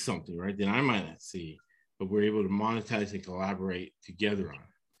see something, right, that I might not see, but we're able to monetize and collaborate together on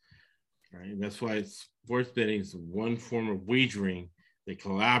it, right? And that's why sports betting is one form of wagering that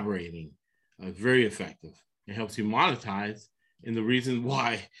collaborating is very effective. It helps you monetize. And the reason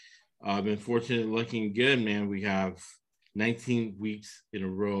why I've been fortunate, lucky, and good, man, we have 19 weeks in a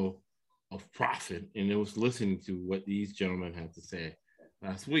row of profit, and it was listening to what these gentlemen had to say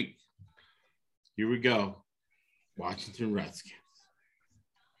last week. Here we go. Washington Redskins.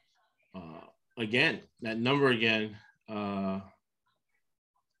 Again, that number again,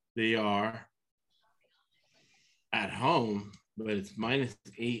 they are at home, but it's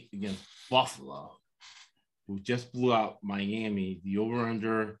 -8 against Buffalo, who just blew out Miami. The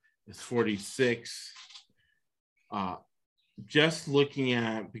over-under is 46. Just looking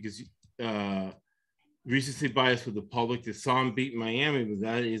at, because recency bias with the public, they saw him beat Miami, but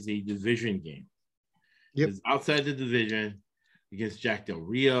that is a division game. Yep. It's outside the division against Jack Del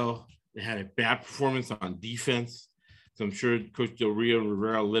Rio. They had a bad performance on defense. So I'm sure Coach Del Rio and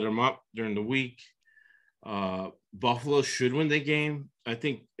Rivera lit them up during the week. Buffalo should win the game. I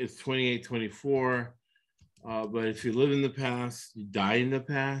think it's 28-24. But if you live in the past, you die in the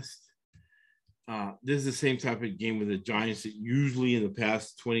past. This is the same type of game with the Giants that usually in the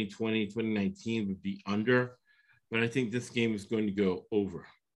past 2020, 2019 would be under. But I think this game is going to go over.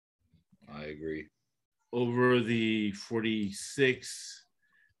 I agree. Over the 46.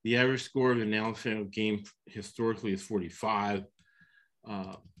 The average score of an NFL game historically is 45.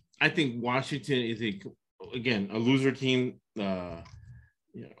 I think Washington is a loser team.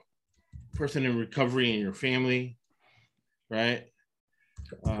 Person in recovery in your family, right?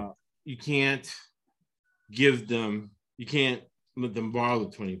 You can't let them borrow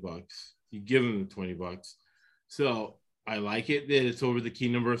the $20. You give them the $20. So I like it that it's over the key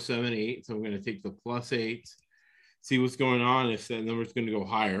number of 7-8. So I'm going to take the +8. See what's going on if that number is going to go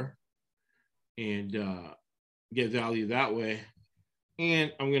higher and get value that way.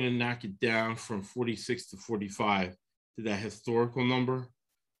 And I'm going to knock it down from 46 to 45 to that historical number.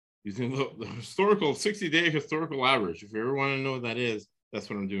 Using the historical 60-day historical average. If you ever want to know what that is, that's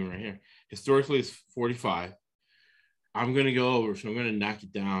what I'm doing right here. Historically, it's 45. I'm going to go over, so I'm going to knock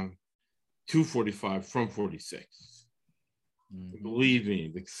it down to 45 from 46. Mm-hmm. Believe me,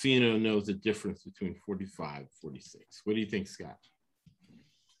 the casino knows the difference between 45 and 46. What do you think, Scott?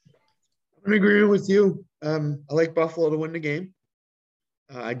 I'm in agreement with you. I like Buffalo to win the game.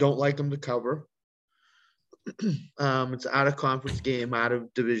 I don't like them to cover. It's out of conference game, out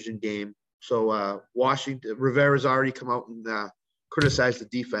of division game. So Washington, Rivera's already come out and criticized the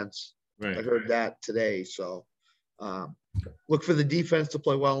defense. Right. I heard that today. So look for the defense to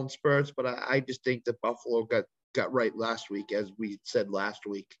play well in spurts, but I just think that Buffalo got right last week, as we said last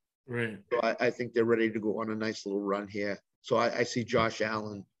week. Right. So I think they're ready to go on a nice little run here. So I see Josh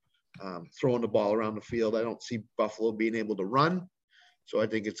Allen throwing the ball around the field. I don't see Buffalo being able to run. So I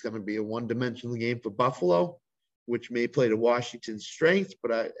think it's going to be a one-dimensional game for Buffalo, which may play to Washington's strength,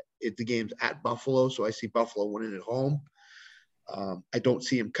 but the game's at Buffalo, so I see Buffalo winning at home. I don't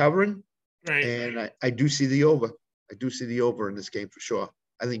see him covering, right. And I do see the over. I do see the over in this game for sure.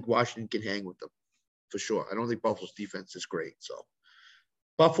 I think Washington can hang with them for sure. I don't think Buffalo's defense is great. So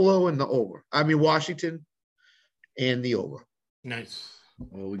Buffalo and the over. I mean, Washington and the over. Nice.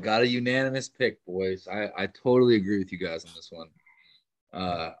 Well, we got a unanimous pick, boys. I totally agree with you guys on this one.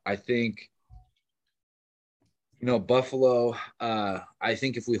 I think, Buffalo, I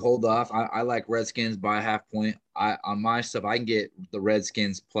think if we hold off, I like Redskins by a half point. On my stuff, I can get the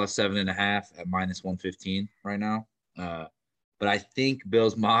Redskins +7.5 at -115 right now. But I think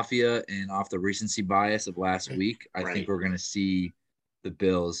Bills Mafia, and off the recency bias of last week, I think we're going to see the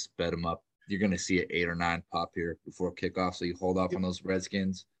Bills bet them up. You're going to see an 8 or 9 pop here before kickoff. So you hold off on those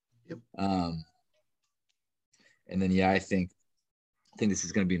Redskins. Yep. And then, I think this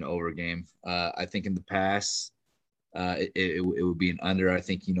is going to be an over game. I think in the past, it would be an under. I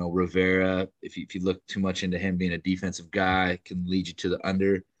think, Rivera, if you look too much into him being a defensive guy, can lead you to the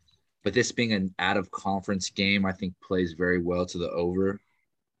under. But this being an out-of-conference game, I think plays very well to the over.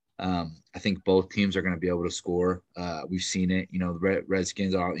 I think both teams are going to be able to score. We've seen it. The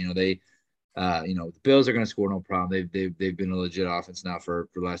Redskins are, the Bills are going to score no problem. They've been a legit offense now for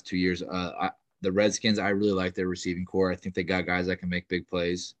the last 2 years. The Redskins, I really like their receiving core. I think they got guys that can make big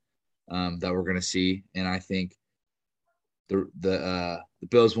plays that we're going to see. And I think the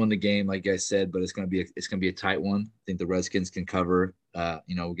Bills win the game, like I said, but it's going to be a tight one. I think the Redskins can cover.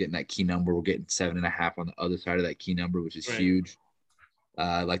 We're getting that key number. We're getting 7.5 on the other side of that key number, which is huge.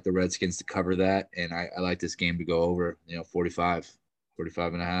 I like the Redskins to cover that, and I like this game to go over,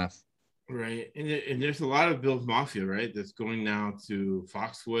 45.5. Right, and there's a lot of Bills Mafia, right, that's going now to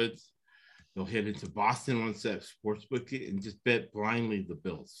Foxwoods. They'll head into Boston once that sportsbook and just bet blindly the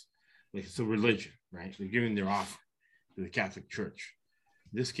Bills. Like it's a religion, right? They're giving their offering to the Catholic Church.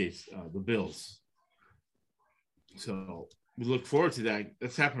 In this case, the Bills. So we look forward to that.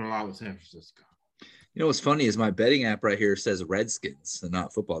 That's happening a lot with San Francisco. You know what's funny is my betting app right here says Redskins and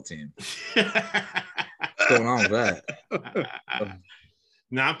not football team. What's going on with that?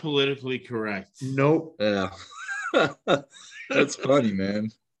 Not politically correct. Nope. Yeah. That's funny, man.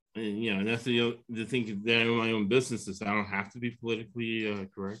 And, you know, that's the thing that in my own businesses, I don't have to be politically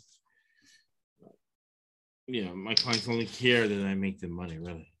correct. You know, my clients only care that I make them money,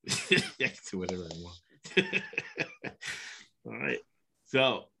 really. I can do whatever I want. All right.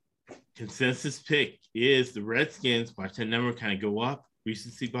 So, consensus pick is the Redskins. Watch that number kind of go up,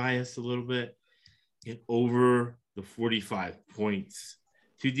 recency bias a little bit, and over the 45 points.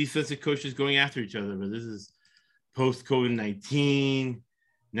 Two defensive coaches going after each other, but this is post-COVID-19,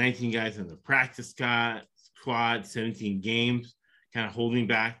 19 guys on the practice squad, 17 games, kind of holding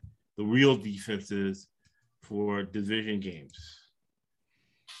back the real defenses for division games.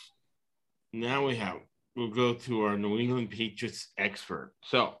 Now we'll go to our New England Patriots expert.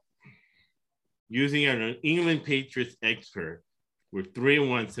 So, using our New England Patriots expert, we're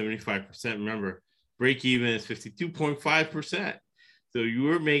 3-1, 75%. Remember, break even is 52.5%. So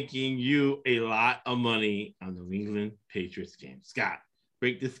you are making a lot of money on the New England Patriots game. Scott,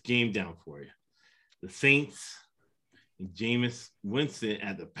 break this game down for you. The Saints and Jameis Winston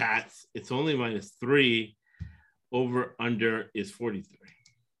at the Pats. It's only -3. Over under is 43.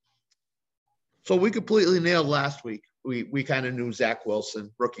 So we completely nailed last week. We kind of knew Zach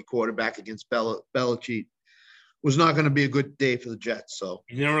Wilson, rookie quarterback against Belichick, was not going to be a good day for the Jets. So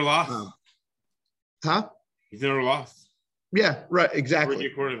He never lost. He's never lost. Yeah, right. Exactly.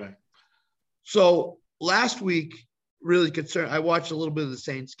 Rookie quarterback. So last week really concerned. I watched a little bit of the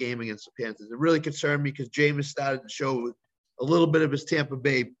Saints game against the Panthers. It really concerned me because Jameis started to show a little bit of his Tampa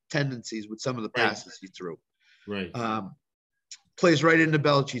Bay tendencies with some of the passes he threw. Right. Plays right into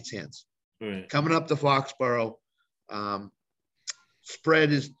Belichick's hands. Right. Coming up to Foxborough.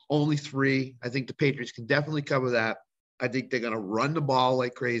 Spread is only 3. I think the Patriots can definitely cover that. I think they're going to run the ball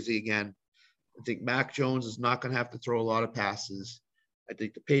like crazy again. I think Mac Jones is not going to have to throw a lot of passes. I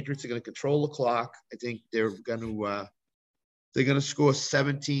think the Patriots are going to control the clock. I think they're going to score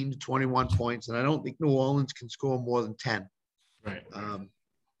 17 to 21 points, and I don't think New Orleans can score more than 10. Right.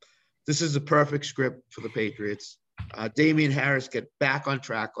 This is a perfect script for the Patriots. Damian Harris got back on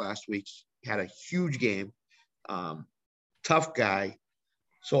track last week. He had a huge game. Tough guy.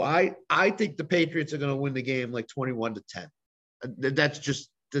 So I think the Patriots are going to win the game like 21 to 10. That's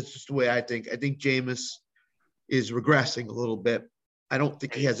just the way I think. I think Jameis is regressing a little bit. I don't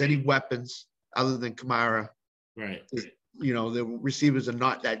think he has any weapons other than Kamara. Right. You know, the receivers are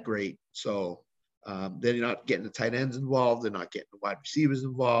not that great. So they're not getting the tight ends involved. They're not getting the wide receivers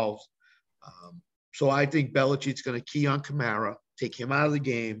involved. So I think Belichick's going to key on Kamara, take him out of the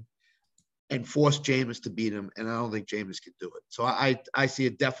game, and force Jameis to beat him. And I don't think Jameis can do it. So I see a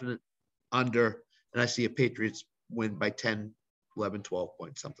definite under, and I see a Patriots win by 10, 11, 12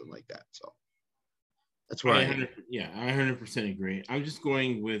 points, something like that. So that's where I 100% agree. I'm just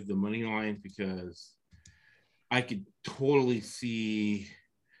going with the money line because I could totally see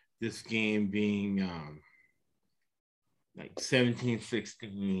this game being like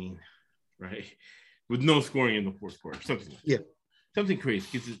 17-16, right? With no scoring in the fourth quarter, something like that. Something crazy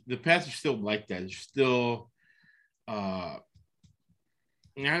because the Pats are still like that. They're still not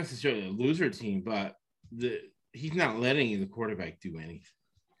necessarily a loser team, but he's not letting the quarterback do anything.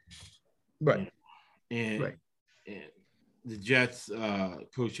 Right. And the Jets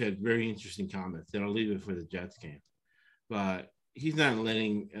coach had very interesting comments that I'll leave it for the Jets game. But he's not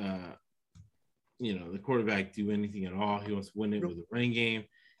letting the quarterback do anything at all. He wants to win it with a running game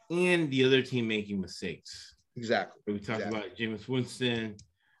and the other team making mistakes. Exactly. We talked about Jameis Winston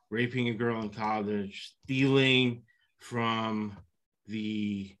raping a girl in college, stealing from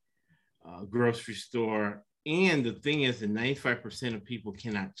the grocery store. And the thing is that 95% of people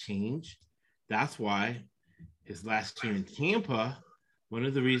cannot change. That's why his last year in Tampa, one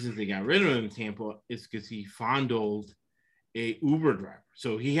of the reasons they got rid of him in Tampa is because he fondled a Uber driver.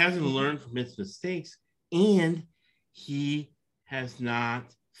 So he hasn't learned from his mistakes, and he has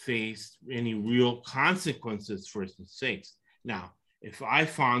not faced any real consequences for his mistakes. Now, if I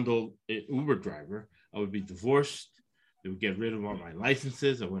fondled an Uber driver, I would be divorced. They would get rid of all my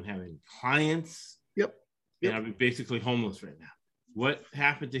licenses. I wouldn't have any clients. Yep. And I'd be basically homeless right now. What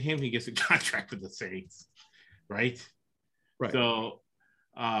happened to him? He gets a contract with the Saints, right? Right. So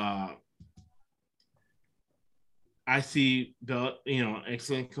I see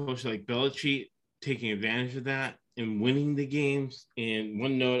excellent coach like Belichick taking advantage of that and winning the games. And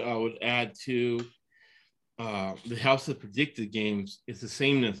one note I would add to the house that predicted games is the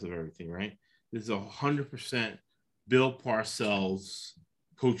sameness of everything, right? This is 100% Bill Parcells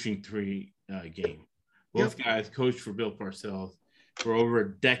coaching 3 game. Both guys coached for Bill Parcells for over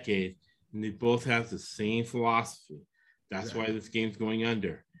a decade, and they both have the same philosophy. That's why this game's going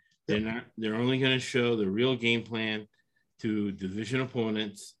under. They're only going to show the real game plan to division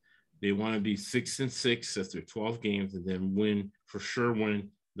opponents. They want to be 6-6 after 12 games and then win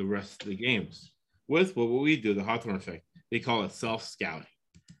the rest of the games. With what we do, the Hawthorne effect, they call it self-scouting.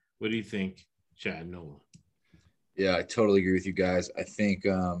 What do you think, Chad Nolan? Yeah, I totally agree with you guys. I think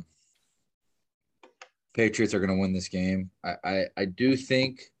Patriots are going to win this game. I do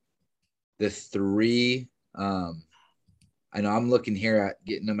think the three I know I'm looking here at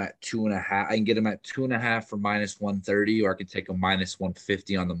getting them at 2.5. I can get them at 2.5 for -130, or I can take a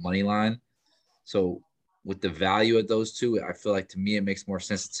 -150 on the money line. So with the value of those two, I feel like to me it makes more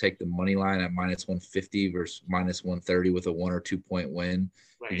sense to take the money line at -150 versus -130 with a 1 or 2 point win.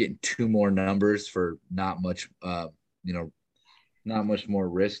 Right. You're getting two more numbers for not much, not much more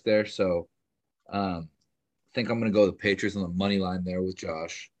risk there. So I think I'm going to go the Patriots on the money line there with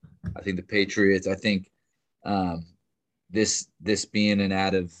Josh. I think the Patriots. I think this being an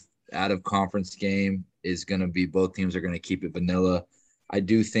out of conference game is going to be, both teams are going to keep it vanilla. I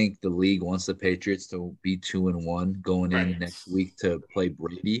do think the league wants the Patriots to be 2-1 going in next week to play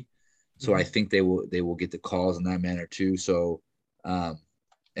Brady. So I think they will get the calls in that manner too. So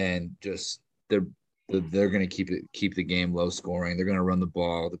and just they're going to keep the game low scoring. They're going to run the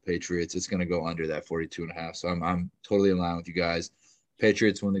ball. The Patriots, it's going to go under that 42.5. So I'm totally in line with you guys.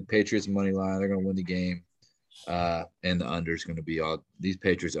 Patriots money line. They're going to win the game. And the under is going to be these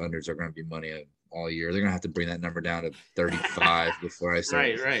Patriots unders are going to be money all year. They're going to have to bring that number down to 35 before I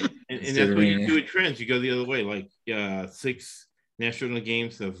say right. And that's what you do with trends. You go the other way. Like 6 national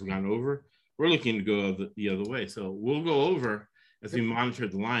games have gone over. We're looking to go the other way. So we'll go over as we monitor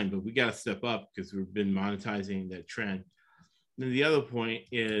the line, but we got to step up because we've been monetizing that trend. Then the other point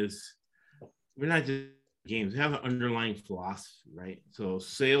is we're not just games. We have an underlying philosophy, right? So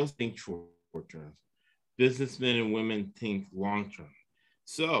sales think short term. Businessmen and women think long term.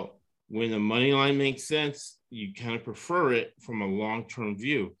 So when the money line makes sense, you kind of prefer it from a long-term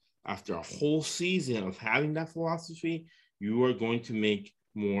view. After a whole season of having that philosophy, you are going to make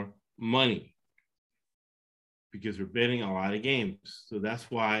more money because we're betting a lot of games. So that's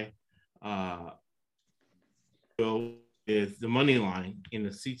why is the money line in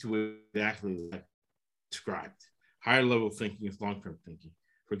the situation exactly like described. Higher level thinking is long-term thinking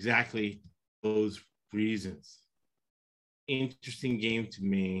for exactly those reasons. Interesting game to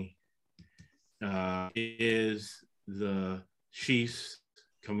me is the Chiefs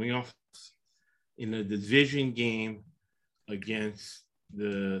coming off in a division game against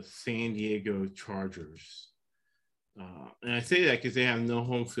the San Diego Chargers. And I say that because they have no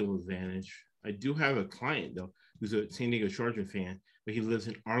home field advantage. I do have a client, though, who's a San Diego Charger fan, but he lives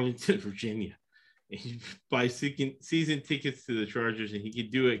in Arlington, Virginia. And he buys season tickets to the Chargers, and he can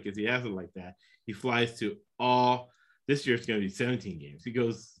do it because he has it like that. He flies to this year it's going to be 17 games. He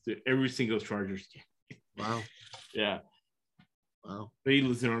goes to every single Chargers game. Wow. Yeah. Wow. But he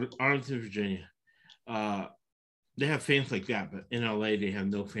lives in Arlington, Virginia. They have fans like that, but in LA, they have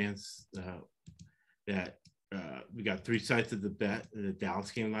no fans we got 3 sides of the bet in the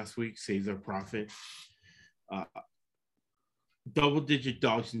Dallas game last week, saves our profit. Double-digit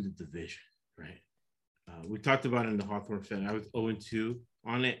dogs in the division, right? We talked about it in the Hawthorne Fed. I was 0-2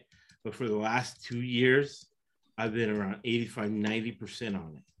 on it, but for the last 2 years, I've been around 85, 90%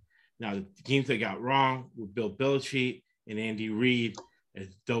 on it. Now, the games I got wrong with Bill Belichick and Andy Reid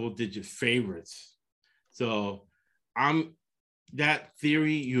as double-digit favorites. So that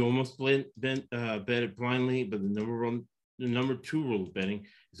theory, you almost bet it blindly, but the number 2 rule of betting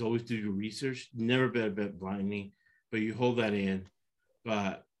is always do your research. Never bet blindly, but you hold that in.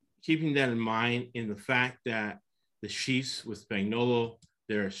 But keeping that in mind, in the fact that the Chiefs with Spagnuolo,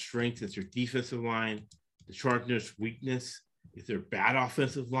 their strength is their defensive line. The Chargers' weakness is their bad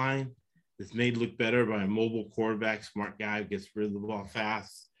offensive line. It's made look better by a mobile quarterback, smart guy who gets rid of the ball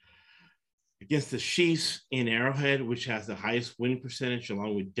fast. Against the Chiefs in Arrowhead, which has the highest win percentage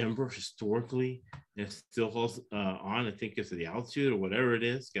along with Denver historically, and it still holds on, I think it's the altitude or whatever it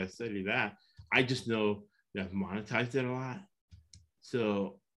is. Got to study that. I just know that I've monetized it a lot.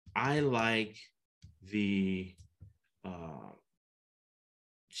 So I like the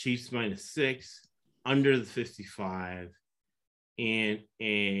Chiefs -6 under the 55 in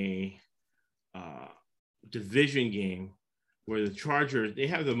a division game where the Chargers, they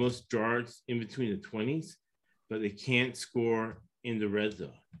have the most yards in between the 20s, but they can't score in the red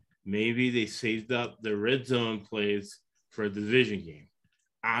zone. Maybe they saved up their red zone plays for a division game.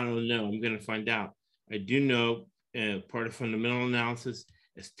 I don't know. I'm going to find out. I do know part of fundamental analysis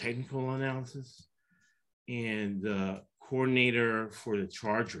is technical analysis. and the coordinator for the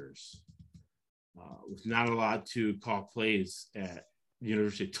Chargers was not allowed to call plays at the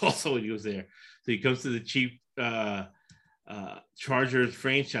University of Tulsa when he was there. So he comes to the chief Chargers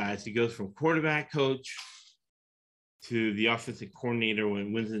franchise. He goes from quarterback coach to the offensive coordinator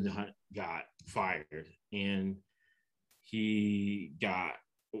when Winston Hunt got fired. And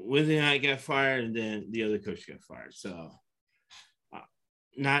Winston Hunt got fired, and then the other coach got fired. So I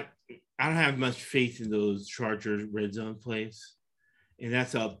don't have much faith in those Chargers red zone plays. And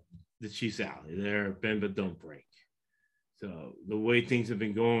that's up the Chiefs' alley. They're bend but don't break. So the way things have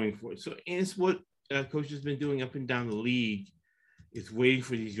been going it's what coach has been doing up and down the league, is waiting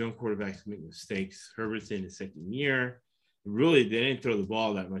for these young quarterbacks to make mistakes. Herbert's in his second year. Really, they didn't throw the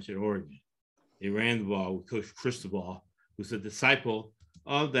ball that much at Oregon. They ran the ball with Coach Cristobal, who's a disciple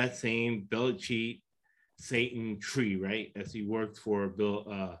of that same Belichick Satan tree, right? As he worked for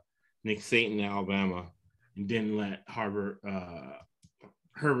Nick Saban in Alabama and didn't let Herbert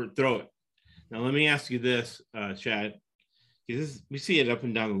throw it. Now, let me ask you this, Chad, because we see it up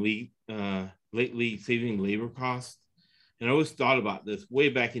and down the league lately, saving labor costs. And I always thought about this way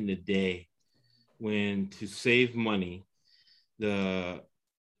back in the day when, to save money, the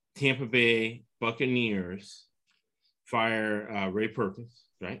Tampa Bay Buccaneers fire Ray Perkins,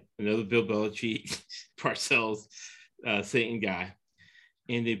 right? Another Bill Belichick, Parcells, Satan guy.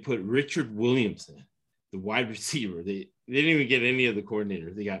 And they put Richard Williamson, the wide receiver. They didn't even get any of the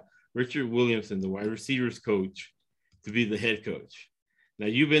coordinators. They got Richard Williamson, the wide receivers coach, to be the head coach. Now,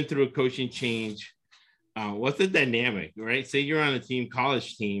 you've been through a coaching change. What's the dynamic, right? Say you're on a team,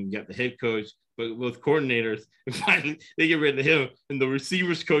 college team, you got the head coach, but with coordinators, and finally they get rid of him, and the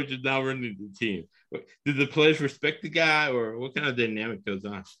receivers coach is now running the team. Did the players respect the guy, or what kind of dynamic goes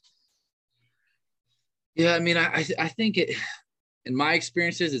on? Yeah, I mean, I think it, in my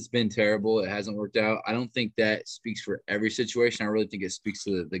experiences, it's been terrible. It hasn't worked out. I don't think that speaks for every situation. I really think it speaks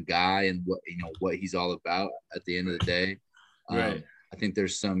to the guy and what he's all about at the end of the day. Right. I think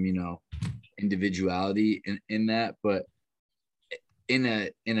there's some, individuality in that, but in a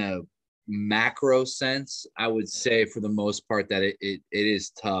macro sense, I would say for the most part that it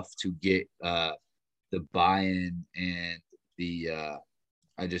is tough to get the buy-in and the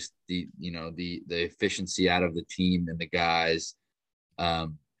efficiency out of the team and the guys,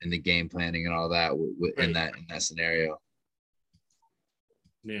 and the game planning and all that in that scenario.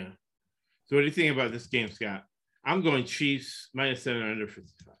 Yeah. So what do you think about this game, Scott? I'm going Chiefs -7 under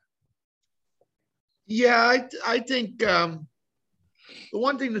 55. Yeah, I think the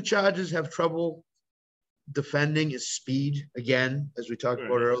one thing the Chargers have trouble defending is speed, again, as we talked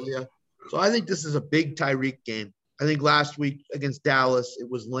about earlier. So I think this is a big Tyreek game. I think last week against Dallas, it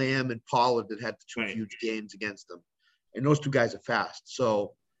was Lamb and Pollard that had the two huge games against them. And those two guys are fast.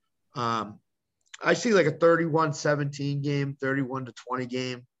 So I see like a 31-17 game, 31-20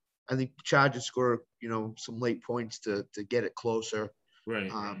 game. I think Chargers score, some late points to get it closer.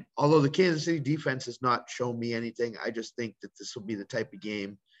 Right. Although the Kansas City defense has not shown me anything, I just think that this will be the type of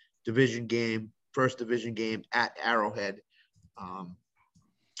game, first division game at Arrowhead.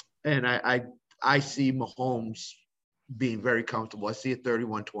 And I see Mahomes being very comfortable. I see a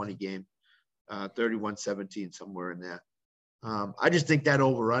 31-20 game, 31-17, somewhere in there. I just think that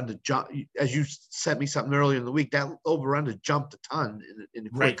over-under jump, as you sent me something earlier in the week, that over-under jumped a ton in a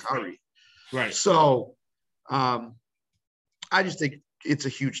quick hurry. Right. So I just think it's a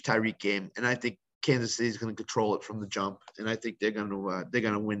huge Tyreek game, and I think Kansas City is going to control it from the jump, and I think they're going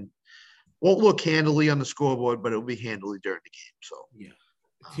to win. Won't look handily on the scoreboard, but it'll be handily during the game. So yeah,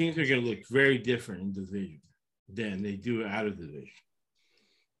 teams are going to look very different in division than they do out of the division.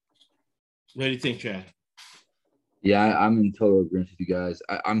 What do you think, Chad? Yeah, I'm in total agreement with you guys.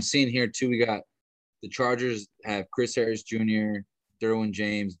 I'm seeing here too. We got the Chargers have Chris Harris Jr., Derwin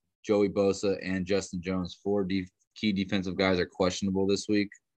James, Joey Bosa, and Justin Jones. 4 key defensive guys are questionable this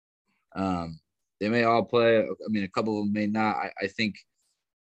week. They may all play. I mean, a couple of them may not. I think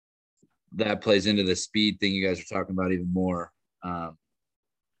that plays into the speed thing you guys are talking about even more. I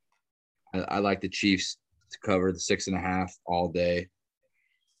like the Chiefs to cover the 6.5 all day.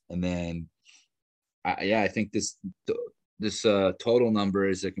 And then, I think this total number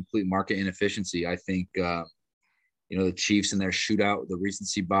is a complete market inefficiency. I think, the Chiefs and their shootout, the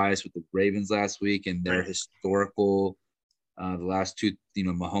recency bias with the Ravens last week and their historical, the last two,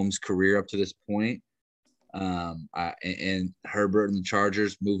 Mahomes' career up to this point, and Herbert and the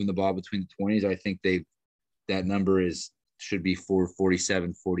Chargers moving the ball between the 20s. I think that number should be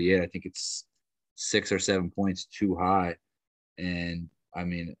 47, 48. I think it's 6 or 7 points too high. And I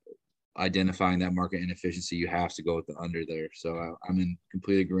mean, identifying that market inefficiency, you have to go with the under there. So I'm in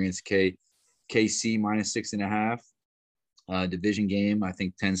complete agreement. KC minus 6.5. Division game, I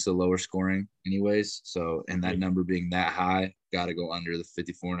think, tends to lower scoring anyways. So, and that number being that high, got to go under the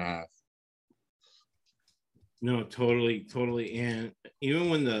 54.5. No, totally. And even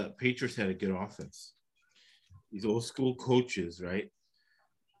when the Patriots had a good offense, these old school coaches, right?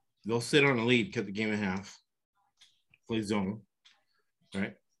 They'll sit on a lead, cut the game in half, play zone,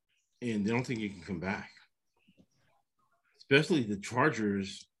 right? And they don't think you can come back. Especially the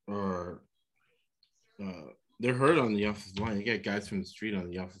Chargers are they're hurt on the offensive line. They got guys from the street on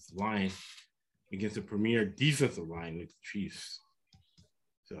the offensive line against a premier defensive line with the Chiefs.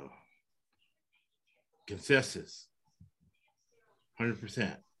 So consensus,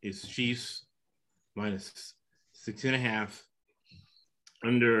 100% is Chiefs minus 6.5,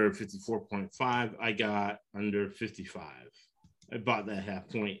 under 54.5. I got under 55. I bought that half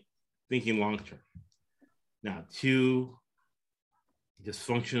point, thinking long term. Now, two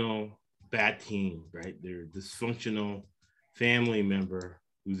dysfunctional bad team, right? They're dysfunctional family member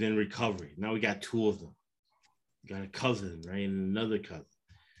who's in recovery. Now we got two of them. We got a cousin, right? And another cousin.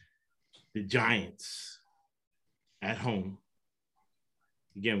 The Giants at home,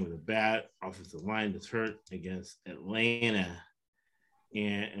 again, with a bad offensive line that's hurt against Atlanta.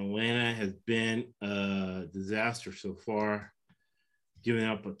 And Atlanta has been a disaster so far, giving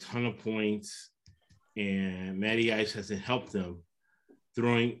up a ton of points. And Matty Ice hasn't helped them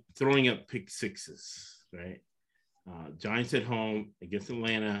throwing up pick sixes, right? Giants at home against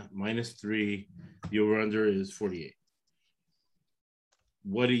Atlanta, -3. The over-under is 48.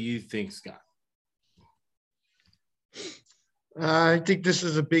 What do you think, Scott? I think this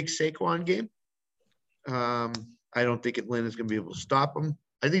is a big Saquon game. I don't think Atlanta's going to be able to stop them.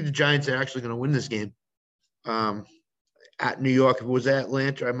 I think the Giants are actually going to win this game. At New York, if it was at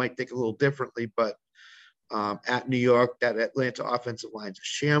Atlanta, I might think a little differently, but at New York, that Atlanta offensive line's a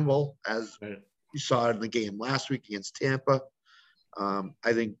shamble, as you saw in the game last week against Tampa.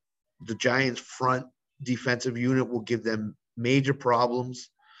 I think the Giants' front defensive unit will give them major problems.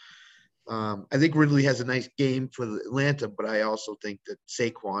 I think Ridley has a nice game for Atlanta, but I also think that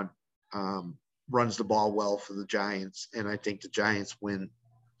Saquon runs the ball well for the Giants, and I think the Giants win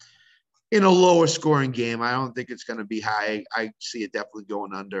in a lower scoring game. I don't think it's going to be high. I see it definitely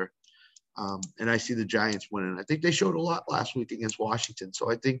going under. And I see the Giants winning. I think they showed a lot last week against Washington.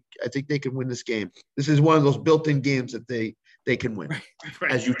 So I think they can win this game. This is one of those built-in games that they can win,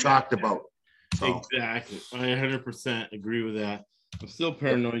 as you talked about. So. Exactly. I 100% agree with that. I'm still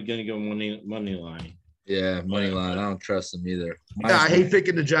paranoid going to go money line. Yeah, money line. I don't trust them either. Yeah, I hate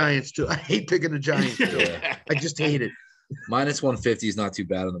picking the Giants too. Yeah. I just hate it. -150 is not too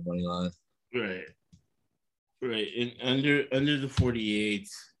bad on the money line. Right. And under the 48.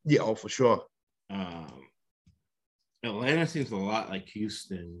 Yeah, for sure. Atlanta seems a lot like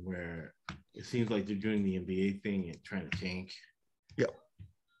Houston, where it seems like they're doing the NBA thing and trying to tank.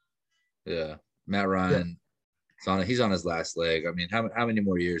 Yeah. Matt Ryan, he's on his last leg. I mean, how many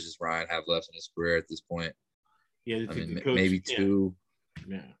more years does Ryan have left in his career at this point? Yeah, I mean, maybe 2.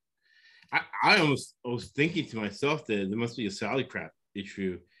 Yeah. I was thinking to myself that there must be a salary cap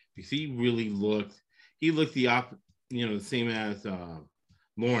issue, because he looked the same as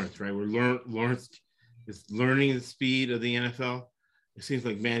Lawrence, right? Where Lawrence is learning the speed of the NFL. It seems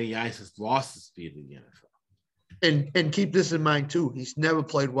like Matty Ice has lost the speed of the NFL. And keep this in mind too. He's never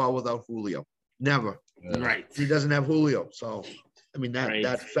played well without Julio. Never. Right. He doesn't have Julio. So I mean Right.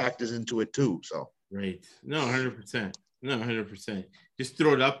 that factors into it too. So Right. No, 100%. No, 100%. Just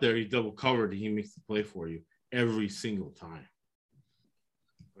throw it up there. He's double covered, and he makes the play for you every single time.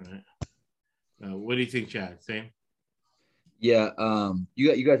 Right. What do you think, Chad? Same? Yeah.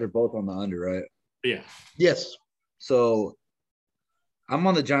 You guys are both on the under, right? Yeah. yes. So I'm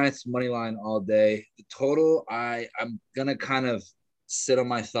on the Giants money line all day. The total, I'm gonna kind of sit on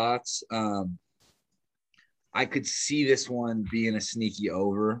my thoughts. I could see this one being a sneaky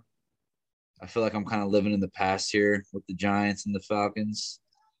over. I feel like I'm kind of living in the past here with the Giants and the Falcons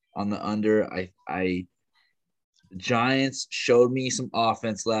on the under. The Giants showed me some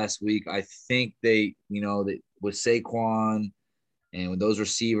offense last week. I think they with Saquon and with those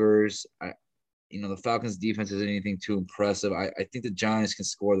receivers, the Falcons defense isn't anything too impressive. I think the Giants can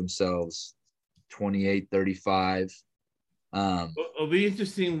score themselves 28-35. It'll be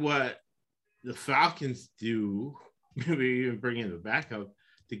interesting what the Falcons do, maybe even bring in the backup,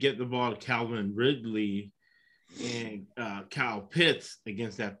 to get the ball to Calvin Ridley and Kyle Pitts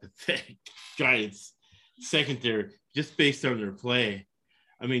against that pathetic Giants secondary, just based on their play.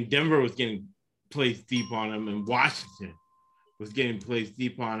 I mean, Denver was getting plays deep on them, and Washington was getting plays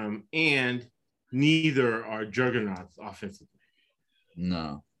deep on them, and neither are juggernauts offensively.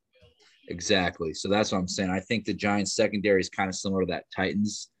 No. Exactly. So that's what I'm saying. I think the Giants secondary is kind of similar to that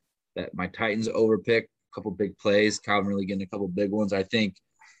Titans. That my Titans overpick, a couple big plays. Calvin really getting a couple big ones. I think,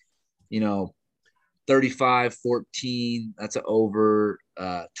 35-14, that's an over.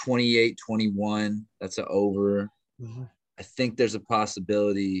 28-21, that's an over. Mhm. I think there's a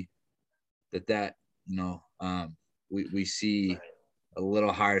possibility that we see a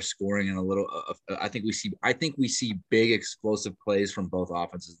little higher scoring and a little. I think we see big explosive plays from both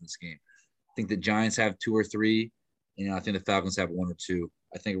offenses in this game. I think the Giants have 2 or 3. I think the Falcons have 1 or 2.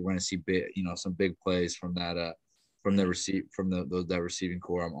 I think we're going to see some big plays from that that receiving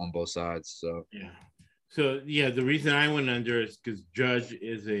core on both sides. So yeah. So the reason I went under is because Judge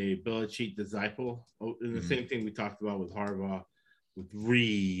is a Belichick disciple, and the same thing we talked about with Harbaugh, with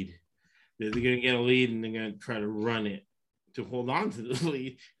Reed. They're going to get a lead and they're going to try to run it to hold on to the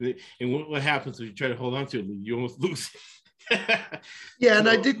lead. And what happens when you try to hold on to it? You almost lose it. Yeah, and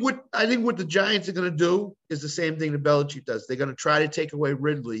I think what the Giants are going to do is the same thing that Belichick does. They're going to try to take away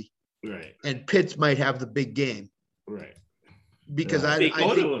Ridley, right? And Pitts might have the big game, right? Because They I go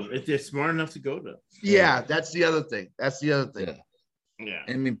think to them if they're smart enough to go to them. yeah, that's the other thing. Yeah.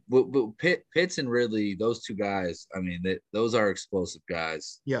 I mean, but Pitts and Ridley, those two guys. I mean, those are explosive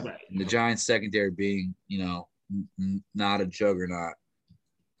guys. Yeah. Right. And the Giants secondary being, not a juggernaut.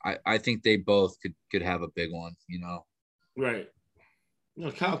 I think they both could have a big one. Right.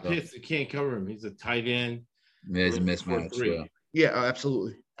 Kyle Pitts, you can't cover him. He's a tight end. Yeah, he's a mismatch. Yeah,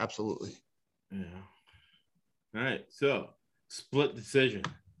 absolutely. Yeah. All right. So split decision.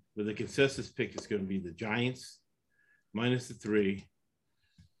 But the consensus pick is going to be the Giants minus the 3,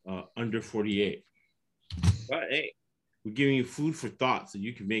 under 48. But hey, we're giving you food for thought so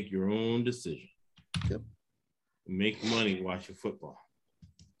you can make your own decision. Yep. Make money watching football.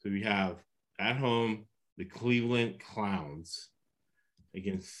 So we have at home the Cleveland Clowns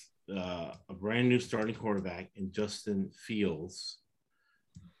against a brand new starting quarterback in Justin Fields.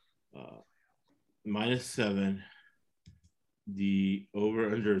 Minus 7. The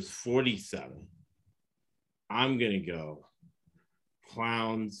over-under is 47. I'm going to go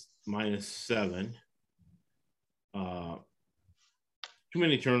Clowns minus 7. Too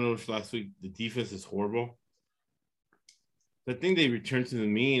many turnovers last week. The defense is horrible. I think they returned to the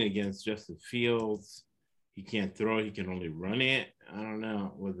mean against Justin Fields. He can't throw it. He can only run it. I don't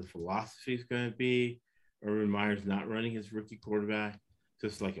know what the philosophy is going to be. Urban Meyer's not running his rookie quarterback.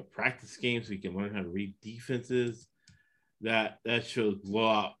 Just like a practice game so he can learn how to read defenses. That shows blow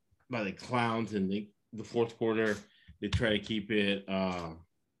up by the Clowns in the fourth quarter. They try to keep it.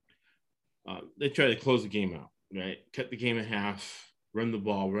 They try to close the game out, right? Cut the game in half, run the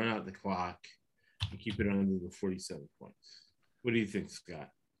ball, run out the clock, and keep it under the 47 points. What do you think, Scott?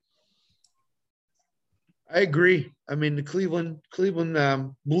 I agree. I mean, the Cleveland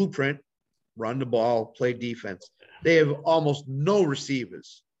blueprint: run the ball, play defense. They have almost no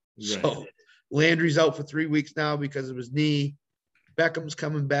receivers. Right. So Landry's out for 3 weeks now because of his knee. Beckham's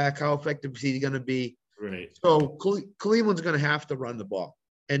coming back. How effective is he going to be? Right. So Cleveland's going to have to run the ball,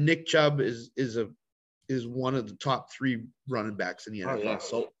 and Nick Chubb is one of the top 3 running backs in the NFL. Yeah.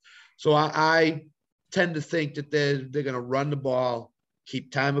 So I tend to think that they're going to run the ball,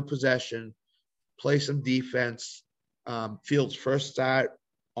 keep time of possession, play some defense. Fields' first start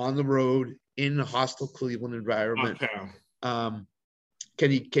on the road in a hostile Cleveland environment. Okay.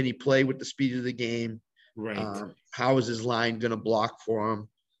 Can he play with the speed of the game? Right. How is his line going to block for him?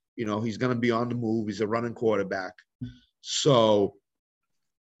 He's going to be on the move. He's a running quarterback. So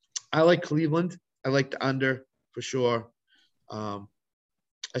I like Cleveland. I like the under for sure.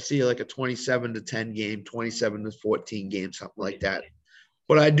 I see like a 27-10 game, 27-14 game, something like that.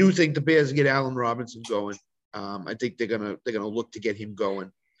 But I do think the Bears get Allen Robinson going. I think they're gonna look to get him going.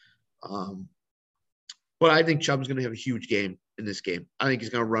 But I think Chubb's gonna have a huge game in this game. I think he's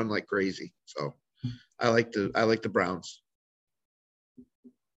gonna run like crazy. So I like the Browns.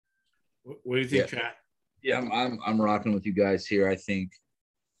 What do you think, Chad? Yeah, I'm rocking with you guys here. I think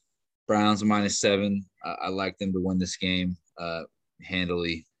Browns minus 7. I like them to win this game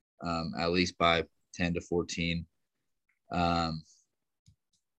handily, at least by 10-14.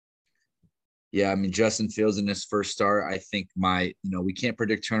 Yeah, I mean, Justin Fields in his first start, I think we can't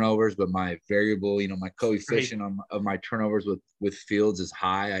predict turnovers, but my variable, my coefficient of my turnovers with Fields is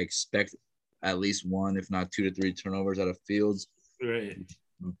high. I expect at least 1, if not 2 to 3 turnovers out of Fields. Right.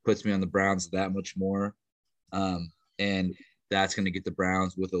 Puts me on the Browns that much more. And that's going to get the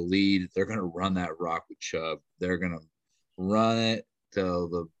Browns with a lead. They're going to run that rock with Chubb. They're going to run it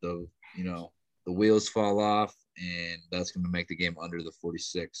till the wheels fall off, and that's going to make the game under the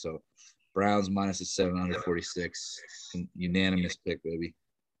 46. So Browns minus a 7 under 46. Unanimous pick, baby.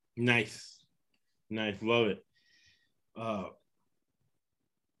 Nice. Love it.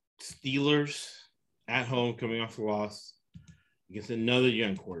 Steelers at home coming off a loss against another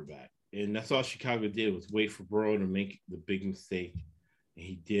young quarterback. And that's all Chicago did was wait for Burrow to make the big mistake. And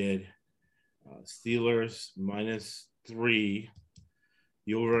he did. Steelers -3.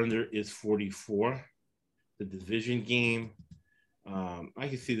 The over-under is 44. The division game. I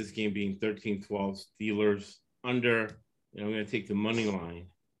can see this game being 13-12. Steelers under. And I'm going to take the money line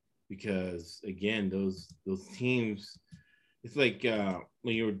because, again, those teams, it's like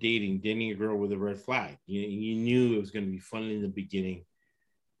when you were dating a girl with a red flag. You knew it was going to be fun in the beginning,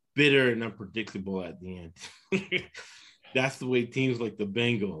 bitter and unpredictable at the end. That's the way teams like the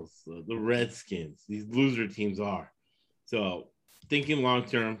Bengals, the Redskins, these loser teams are. So thinking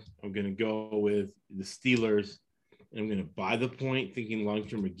long-term, I'm going to go with the Steelers. And I'm going to buy the point, thinking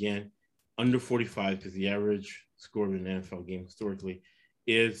long-term again, under 45, because the average score of an NFL game historically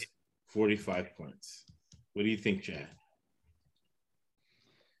is 45 points. What do you think, Chad?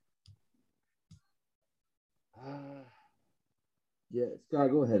 Yeah,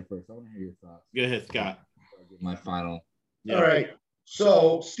 Scott, go ahead first. I want to hear your thoughts. Go ahead, Scott. My final. Yeah. All right.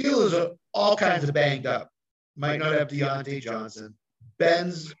 So Steelers are all kinds of banged up. Might not have Deontay Johnson.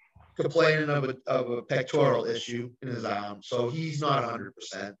 Ben's complaining of a pectoral issue in his arm, so he's not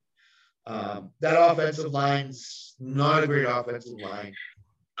 100%. That offensive line's not a great offensive line.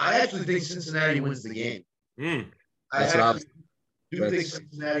 I actually think Cincinnati wins the game. I actually do think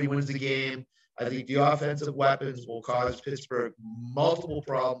Cincinnati wins the game. I think the offensive weapons will cause Pittsburgh multiple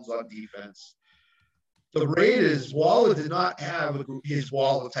problems on defense. The Raiders, Waller did not have his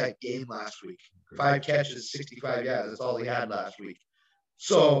Waller-type game last week. 5 catches, 65 yards. That's all he had last week.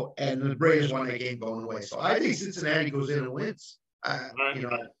 So, and the Raiders won that game going away. So I think Cincinnati goes in and wins. I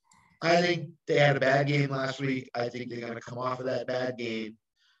think they had a bad game last week. I think they're going to come off of that bad game.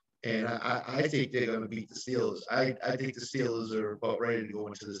 And I think they're going to beat the Steelers. I think the Steelers are about ready to go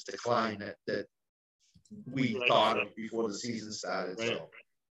into this decline that we thought of before the season started. So,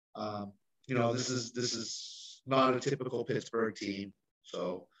 this is not a typical Pittsburgh team.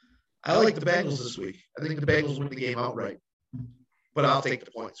 So I like the Bengals this week. I think the Bengals win the game outright. But I'll take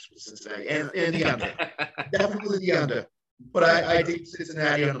the points for Cincinnati and the under. Definitely the under. But I think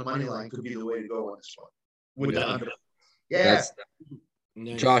Cincinnati on the money line could be the way to go on this one. With the under. Yeah.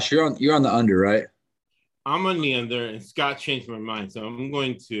 Josh, you're on the under, right? I'm on the under, and Scott changed my mind. So I'm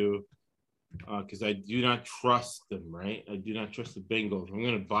going to, because I do not trust them, right? I do not trust the Bengals. I'm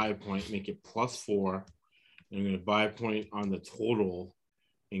going to buy a point, make it +4. And I'm going to buy a point on the total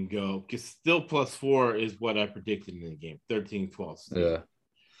and go, because still +4 is what I predicted in the game, 13-12. Yeah.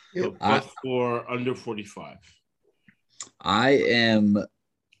 So +4, under 45. I am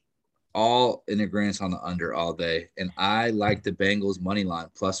all in agreement on the under all day, and I like the Bengals money line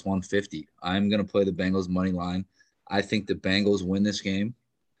 +150. I'm going to play the Bengals money line. I think the Bengals win this game.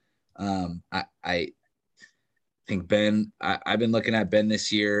 I think Ben. I've been looking at Ben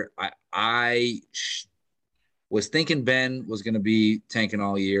this year. I was thinking Ben was going to be tanking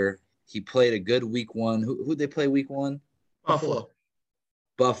all year. He played a good week 1. Who'd they play week 1?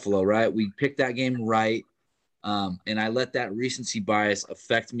 Buffalo, right? We picked that game right. And I let that recency bias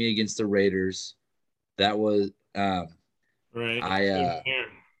affect me against the Raiders. That was right.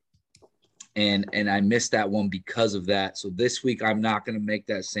 And I missed that one because of that. So this week I'm not going to make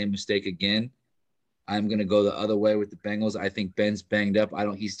that same mistake again. I'm going to go the other way with the Bengals. I think Ben's banged up.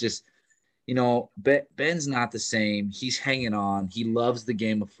 He's just, Ben's not the same. He's hanging on. He loves the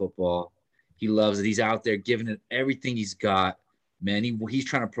game of football. He loves it. He's out there giving it everything he's got. Man, he's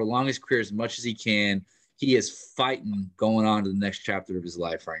trying to prolong his career as much as he can. He is fighting going on to the next chapter of his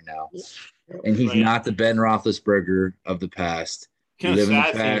life right now. And he's not the Ben Roethlisberger of the past. You live in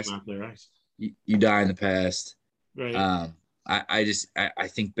the past. You die in the past. Right. I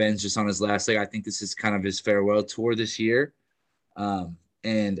think Ben's just on his last leg. I think this is kind of his farewell tour this year.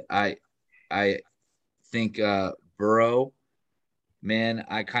 And I think Burrow, man,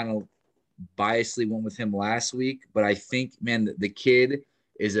 I kind of biasly went with him last week, but I think, man, the kid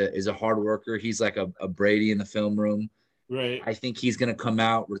is a hard worker. He's like a Brady in the film room. Right. I think he's going to come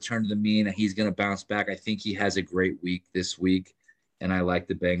out, return to the mean, and he's going to bounce back. I think he has a great week this week, and I like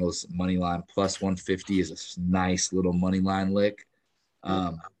the Bengals money line +150 is a nice little money line lick.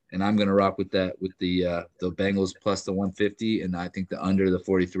 And I'm going to rock with that with the Bengals plus the 150, and I think the under the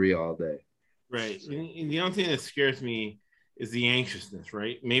 43 all day. Right. And the only thing that scares me is the anxiousness,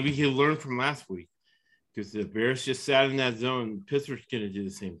 right? Maybe he'll learn from last week because the Bears just sat in that zone. Pittsburgh's going to do the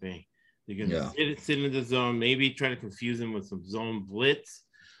same thing. They're going to sit in the zone, maybe try to confuse him with some zone blitz,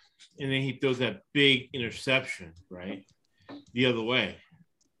 and then he throws that big interception, right, the other way.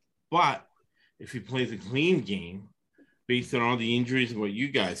 But if he plays a clean game, based on all the injuries and what you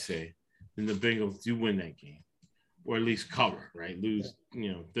guys say, then the Bengals do win that game, or at least cover, right? Lose,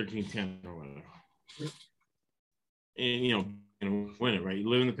 13-10 or whatever. And, going to win it, right? You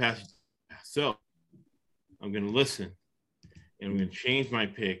live in the past. So I'm going to listen, and I'm going to change my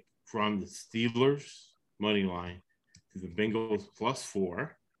pick from the Steelers money line to the Bengals +4,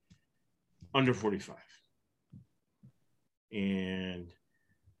 under 45. And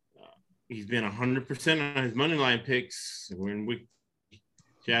he's been 100% on his money line picks. We're in week.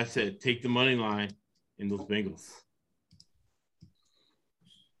 Chad said, take the money line in those Bengals.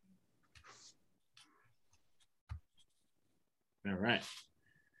 All right.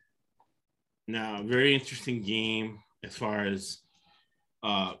 Now, very interesting game as far as,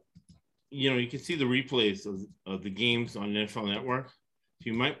 you can see the replays of the games on NFL Network. So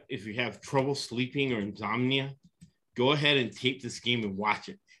you might, if you have trouble sleeping or insomnia, go ahead and tape this game and watch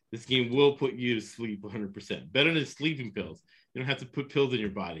it. This game will put you to sleep 100%. Better than sleeping pills. You don't have to put pills in your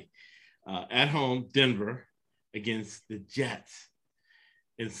body. At home, Denver against the Jets.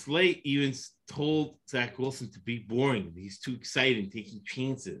 And Slate even told Zach Wilson to be boring. He's too excited, taking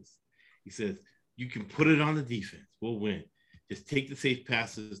chances. He says, you can put it on the defense. We'll win. Just take the safe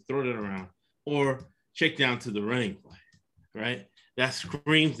passes, throw it around, or check down to the running play, right? That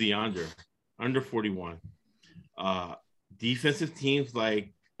screams the under 41. Defensive teams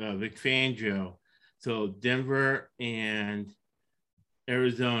like Vic Fangio. So Denver and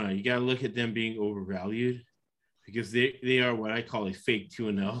Arizona, you got to look at them being overvalued because they are what I call a fake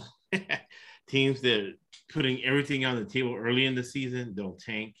 2-0. Teams that are putting everything on the table early in the season, they'll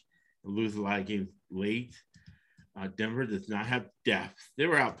tank and lose a lot of games late. Denver does not have depth. They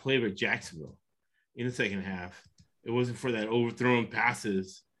were outplayed by Jacksonville in the second half. It wasn't for that overthrown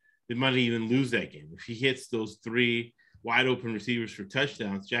passes. They might even lose that game. If he hits those 3 wide open receivers for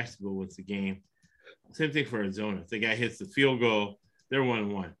touchdowns, Jacksonville wins the game. Same thing for Arizona. If the guy hits the field goal, they're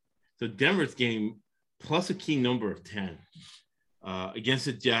 1-1. So Denver's game plus a key number of 10 against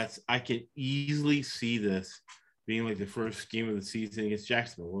the Jets. I can easily see this being like the first game of the season against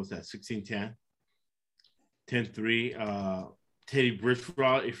Jacksonville. What was that? 16-10, 10-3. Teddy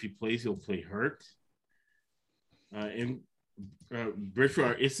Bridgewater, if he plays, he'll play hurt. And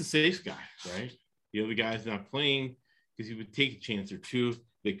Bridgewater is the safe guy, right? The other guy's not playing because he would take a chance or two.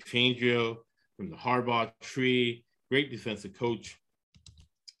 Vic Fangio from the Harbaugh tree, great defensive coach,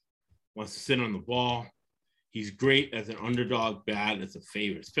 wants to sit on the ball. He's great as an underdog, bad as a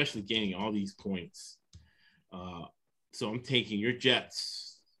favorite, especially gaining all these points. So I'm taking your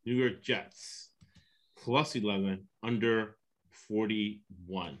Jets, New York Jets, +11, under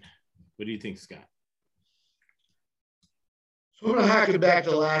 41. What do you think, Scott? So I'm going to harken back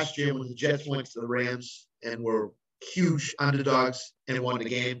to last year when the Jets went to the Rams and were huge underdogs and won the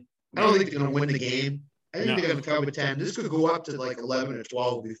game. I don't think they're going to win the game. I think they're going to cover 10. This could go up to like 11 or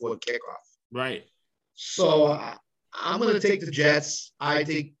 12 before the kickoff. Right. So I'm going to take the Jets. I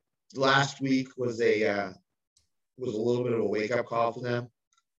think last week was a little bit of a wake-up call for them.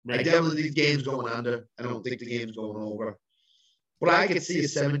 Right. I definitely think the game's going under. I don't think the game's going over. But I could see a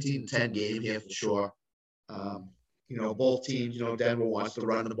 17-10 game here for sure. Both teams, Denver wants to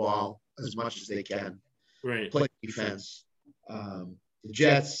run the ball as much as they can. Right. Play defense. The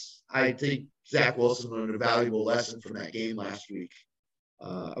Jets, I think Zach Wilson learned a valuable lesson from that game last week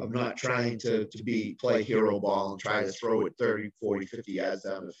of not trying to play hero ball and try to throw it 30, 40, 50 yards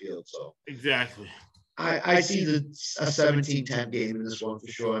down the field. So exactly. I see a 17-10 game in this one for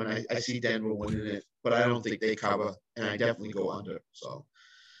sure, and I see Denver winning it, but I don't think they cover, and I definitely go under. So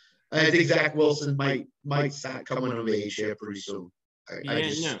I think Zach Wilson might start coming of age here pretty soon. I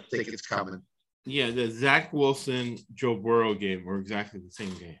think it's coming. Yeah, the Zach Wilson, Joe Burrow game were exactly the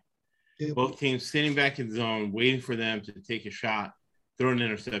same game. Yeah. Both teams sitting back in the zone, waiting for them to take a shot, throw an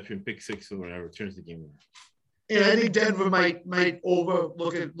interception, pick 6 or whatever, turns the game around. And I think Denver might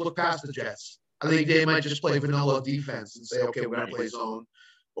look past the Jets. I think they might just play vanilla defense and say, okay, we're going to play zone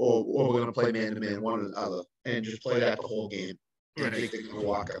or we're going to play man-to-man, one or the other, and just play that the whole game. And I think they're going to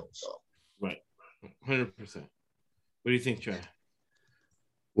walk out. So. Right. 100%. What do you think, Chad?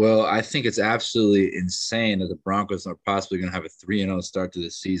 Well, I think it's absolutely insane that the Broncos are possibly going to have a 3-0 start to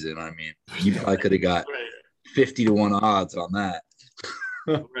the season. I mean, you probably could have got 50-1 odds on that.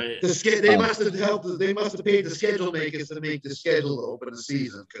 Right. They must have helped. They must have paid the schedule makers to make the schedule to open the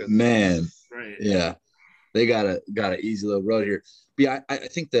season. Man, right. Yeah, they got an easy little road here. But yeah, I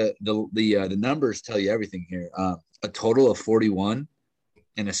think the numbers tell you everything here. A total of 41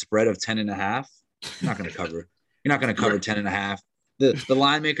 and a spread of 10.5. You're not going to cover. You're not going to cover 10.5. The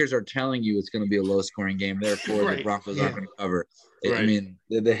line makers are telling you it's going to be a low scoring game. Therefore, the Broncos aren't going to cover. I mean,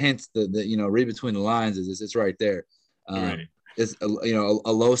 the hints, read between the lines is it's right there. Right. It's a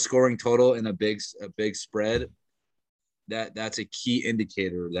low scoring total and a big spread. That's a key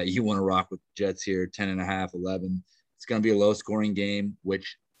indicator that you want to rock with Jets here. 10.5, 11. It's going to be a low scoring game,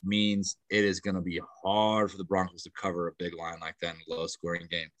 which means it is going to be hard for the Broncos to cover a big line like that in a low scoring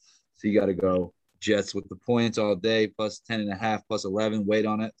game. So you got to go Jets with the points all day, plus 10.5, plus 11. Wait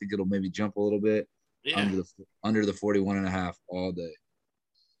on it. I think it'll maybe jump a little bit. Yeah. Under the 41.5 all day.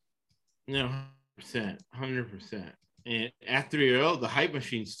 No, 100%. And after you're the hype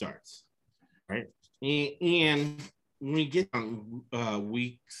machine starts, right? And when we get on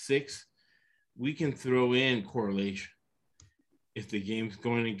week 6, we can throw in correlation. If the game's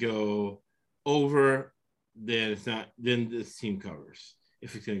going to go over, then it's not. Then this team covers.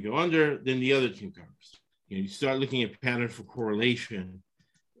 If it's going to go under, then the other team covers. You start looking at pattern for correlation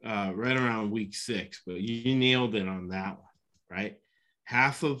right around week 6. But you nailed it on that one, right?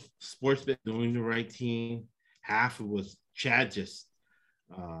 Half of Sportsbet doing the right team. Half of what Chad just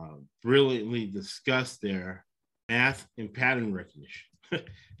brilliantly discussed there, math and pattern recognition.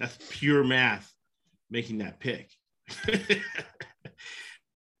 That's pure math making that pick.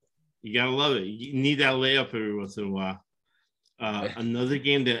 You got to love it. You need that layup every once in a while. Another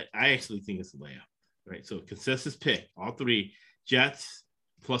game that I actually think is a layup, right? So consensus pick, all 3, Jets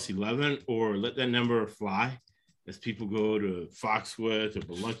plus 11, or let that number fly as people go to Foxwoods or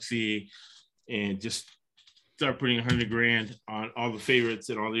Biloxi and just start putting $100,000 on all the favorites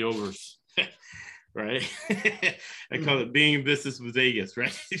and all the overs, right? I call it being in business with Vegas,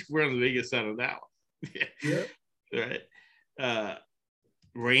 right? We're on the Vegas side of that one. Yeah. Right.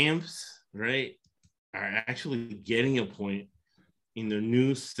 Rams, right, are actually getting a point in their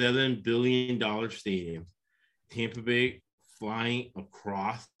new $7 billion stadium. Tampa Bay flying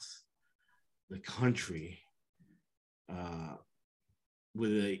across the country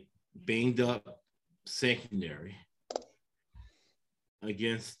with a banged up secondary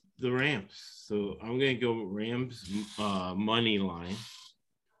against the Rams. So I'm going to go Rams money line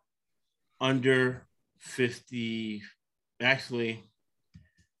under 50. Actually,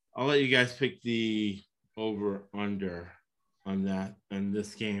 I'll let you guys pick the over under on that in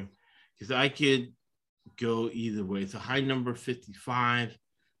this game because I could go either way. It's a high number, 55.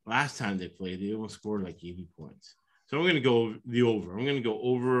 Last time they played, they almost scored like 80 points. So I'm going to go the over. I'm going to go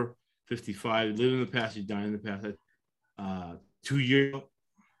over 55. Live in the past, you die in the past. 2 years ago,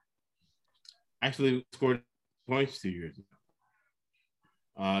 actually scored points 2 years ago.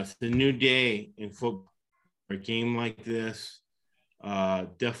 It's a new day in football. A game like this,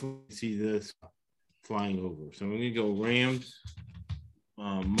 definitely see this flying over. So I'm going to go Rams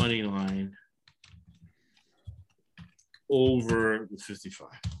money line over the 55.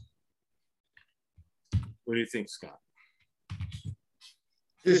 What do you think, Scott?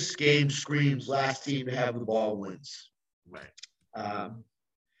 This game screams last team to have the ball wins. Right.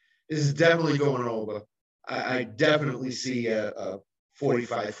 This is definitely going over. I definitely see a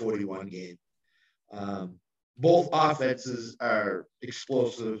 45-41 game. Both offenses are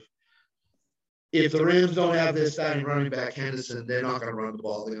explosive. If the Rams don't have their starting running back, Henderson, they're not going to run the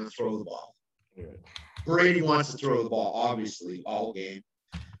ball. They're going to throw the ball. Right. Brady wants to throw the ball, obviously, all game.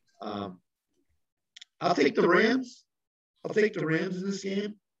 I'll take the Rams. I'll take the Rams in this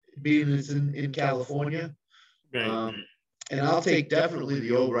game, being it's in California. Right. And I'll take definitely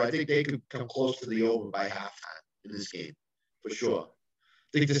the over. I think they could come close to the over by halftime in this game, for sure.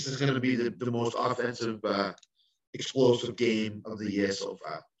 I think this is going to be the most offensive, explosive game of the year so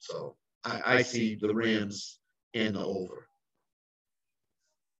far. So I see the Rams and the over.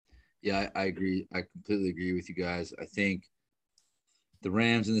 Yeah, I agree. I completely agree with you guys. I think the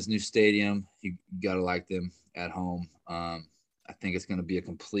Rams in this new stadium, you got to like them at home. I think it's going to be a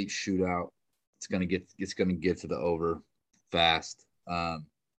complete shootout. It's going to get to the over fast. At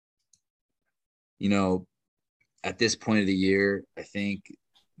this point of the year, I think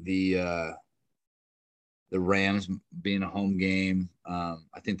the Rams being a home game, I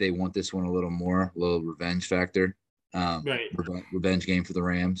think they want this one a little more, a little revenge factor. Right. Revenge game for the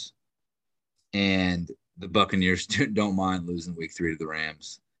Rams. And the Buccaneers don't mind losing week 3 to the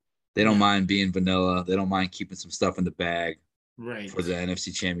Rams. They don't mind being vanilla. They don't mind keeping some stuff in the bag for the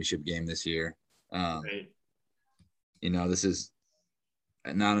NFC Championship game this year. Right. This is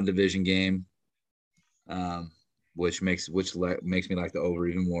not a division game, which makes me like the over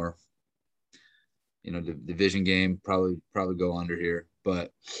even more. The division game probably go under here,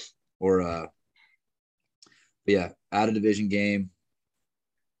 but out of division game.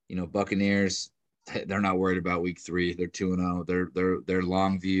 Buccaneers, they're not worried about week 3. They're 2-0. They're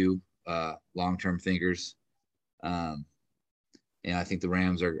long view, long-term thinkers. And I think the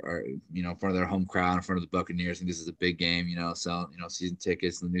Rams are in front of their home crowd, in front of the Buccaneers. I think this is a big game, selling, season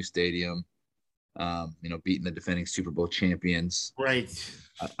tickets in the new stadium, beating the defending Super Bowl champions. Right.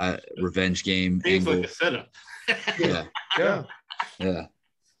 Revenge game. Seems angle. like a setup. Yeah. Yeah. Yeah.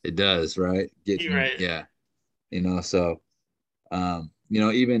 It does, right? Right. Yeah. So,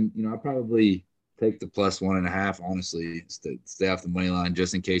 even, I'll probably take the +1.5, honestly, stay off the money line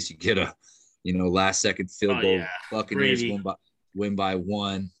just in case you get a, last second field goal. Yeah. Buccaneers win by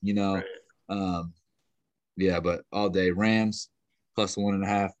 1, Right. Yeah, but all day Rams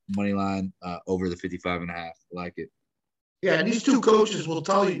 +1.5 money line over the 55.5. I like it. Yeah, and these two coaches will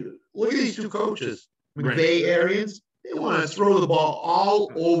tell you, look at these two coaches, McVay, Arians, they want to throw the ball all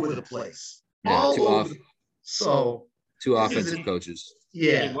over the place. Yeah, two this offensive coaches.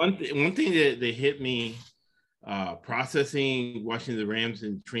 Yeah. One thing that they hit me processing, watching the Rams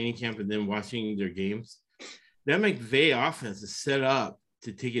in training camp and then watching their games, that McVay offense is set up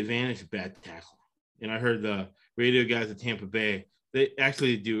to take advantage of bad tackle. And I heard the radio guys at Tampa Bay, they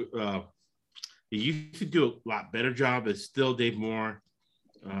actually do they used to do a lot better job, but still Dave Moore,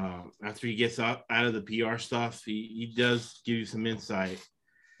 after he gets out of the PR stuff, he does give you some insight.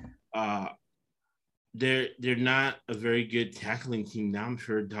 They're not a very good tackling team now. I'm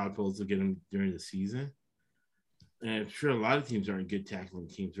sure Todd Bowles will get them during the season. And I'm sure a lot of teams aren't good tackling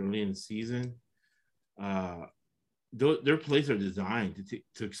teams early in the season. Their plays are designed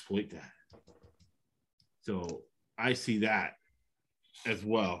to exploit that. So I see that as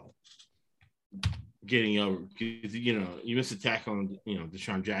well. Getting over, because you miss a tackle on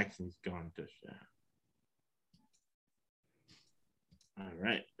Deshaun Jackson's gone touchdown. All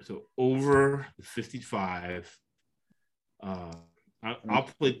right, so over the 55. I'll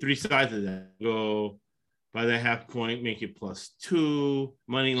play 3 sides of that. Go by that half point, make it +2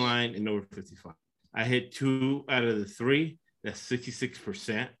 money line and over 55. I hit 2 out of the 3. That's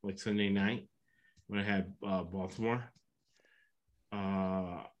 66%, like Sunday night when I had Baltimore.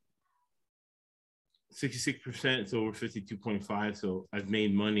 66%, it's over 52.5, so I've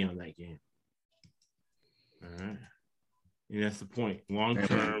made money on that game. All right. And that's the point. Long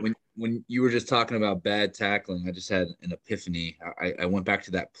term. When you were just talking about bad tackling, I just had an epiphany. I went back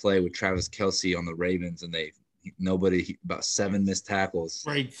to that play with Travis Kelce on the Ravens, and about 7 missed tackles.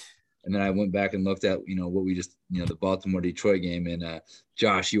 Right. And then I went back and looked at, what we just, the Baltimore-Detroit game. And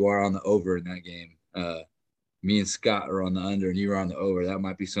Josh, you are on the over in that game. Me and Scott are on the under, and you are on the over. That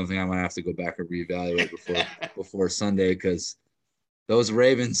might be something I might have to go back and reevaluate before Sunday, because those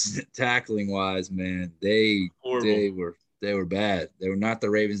Ravens tackling wise, man, they were bad. They were not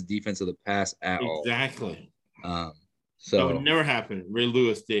the Ravens defense of the pass at all. Exactly. So that would never happen. Ray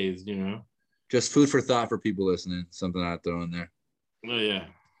Lewis days, Just food for thought for people listening. Something I'd throw in there. Oh yeah,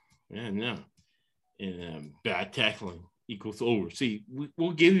 no. And bad tackling equals over. See,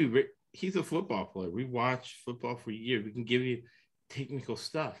 we'll give you. He's a football player. We watch football for years. We can give you technical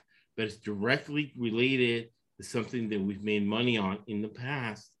stuff, but it's directly related to something that we've made money on in the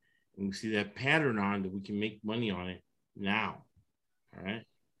past, and we see that pattern on that we can make money on it now. All right.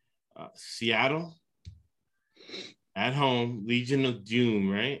 Seattle at home, Legion of Doom,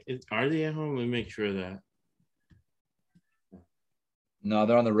 right? Are they at home? Let me make sure of that. No,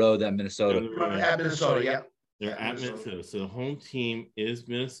 they're on the road at Minnesota. At Minnesota, yeah. They're at Minnesota. So the home team is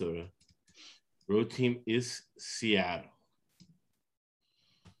Minnesota. Road team is Seattle.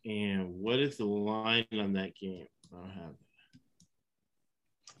 And what is the line on that game? I don't have it.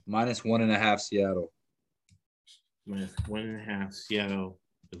 -1.5 Seattle. -1.5 Seattle.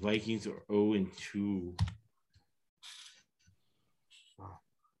 The Vikings are 0-2.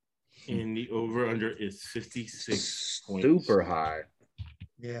 And the over-under is 56 points. Super high.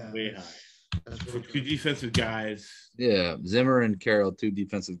 Yeah. Way high. For 2 defensive guys. Yeah, Zimmer and Carroll, 2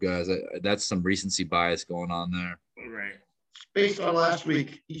 defensive guys. That's some recency bias going on there. Right. Based on last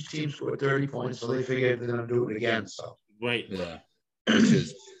week, each team scored 30 points, so they figured they're going to do it again. So. Right. Yeah. Which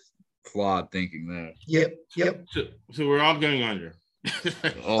is flawed thinking there. Yep. So we're all going under.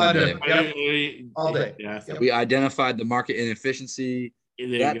 All day. Yep. All day. Yeah. Yep. We identified the market inefficiency.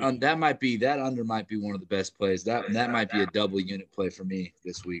 That under might be one of the best plays. That might be a double unit play for me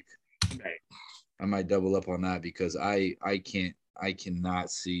this week. Right. I might double up on that because I cannot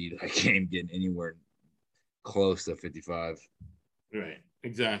see that game getting anywhere close to 55. Right.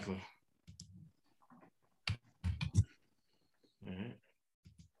 Exactly. All right.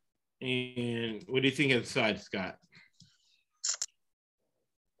 And what do you think of the side, Scott?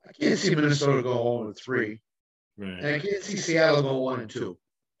 I can't see Minnesota go 0-3. Right. And I can't see Seattle go 1-2.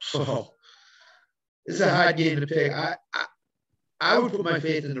 So it's a hard game to pick. I would put my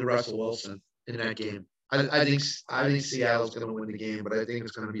faith into Russell Wilson in that game. I think Seattle's going to win the game, but I think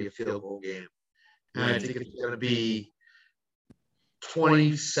it's going to be a field goal game. And I think it's going to be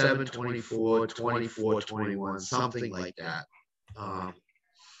 27-24, 24-21, something like that.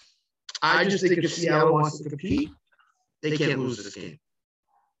 I just think if Seattle wants to compete, they can't lose this game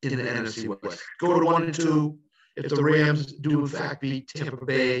in the NFC West. Go to 1-2. If the Rams do in fact beat Tampa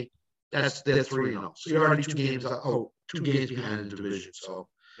Bay, they're 3-0. So you're already 2 games behind the division. So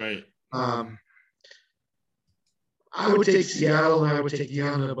right. I would take Seattle and I would take the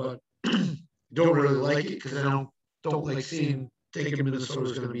under, but don't really like it because I don't like thinking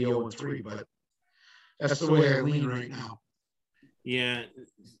Minnesota's going to be 0-3, but that's the way I lean right now. Yeah,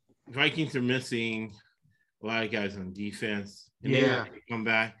 Vikings are missing a lot of guys on defense. And yeah, they come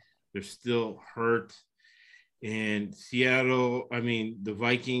back, they're still hurt. And Seattle, I mean, the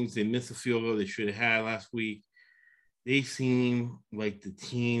Vikings, they missed a field goal they should have had last week. They seem like the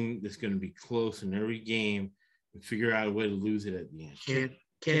team that's going to be close in every game and figure out a way to lose it at the end.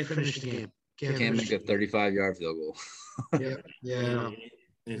 Can't finish the game. Can't make a 35-yard field goal. yeah.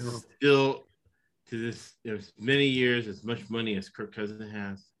 It's still, to this, there's many years, as much money as Kirk Cousins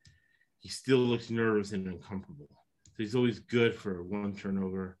has, he still looks nervous and uncomfortable. So he's always good for one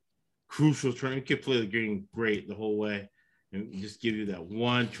turnover. Crucial turn. He could play the game great the whole way and just give you that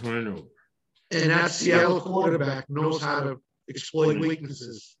one turnover. And that Seattle quarterback knows how to exploit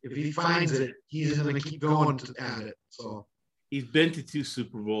weaknesses. If he finds it, he's going to keep going at it. So he's been to 2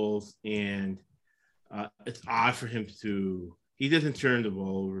 Super Bowls, and it's odd for him to. He doesn't turn the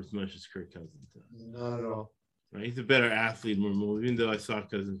ball over as much as Kirk Cousins does. Not at all. Right? He's a better athlete, more mobile. Even though I saw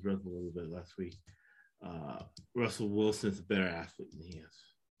Cousins run a little bit last week, Russell Wilson's a better athlete than he is.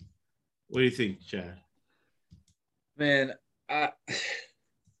 What do you think, Chad? Man,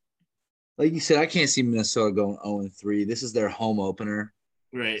 like you said, I can't see Minnesota going 0-3. This is their home opener.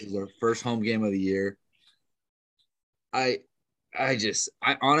 Right. This is their first home game of the year. I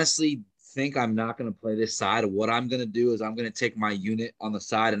honestly think I'm not going to play this side. What I'm going to do is I'm going to take my unit on the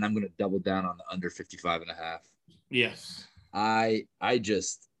side and I'm going to double down on the under 55.5. Yes. I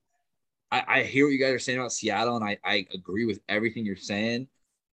hear what you guys are saying about Seattle, and I agree with everything you're saying.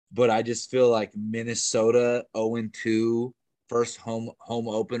 But I just feel like Minnesota 0-2, first home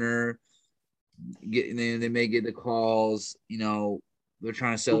opener. They may get the calls. You know, they're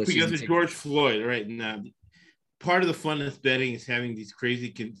trying to sell their season because of George Floyd right now. Part of the fun of betting is having these crazy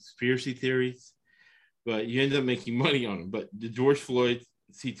conspiracy theories, but you end up making money on them. But the George Floyd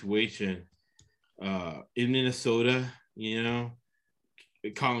situation in Minnesota, you know,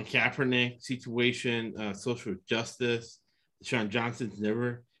 Colin Kaepernick situation, social justice, Deshaun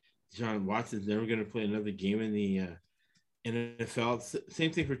Watson's never going to play another game in the NFL.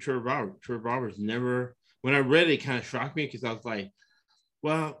 Same thing for Trevor Bauer. Trevor Bauer's never. When I read it, it kind of shocked me because I was like,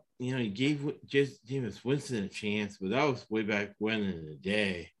 well, you know, he gave Jameis Winston a chance, but that was way back when in the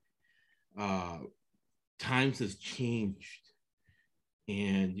day. Times has changed.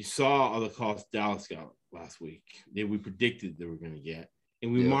 And you saw all the calls Dallas got last week that we predicted they were going to get.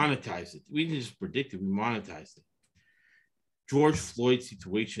 And we monetized it. We didn't just predict it, we monetized it. George Floyd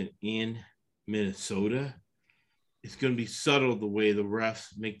situation in Minnesota, it's going to be subtle the way the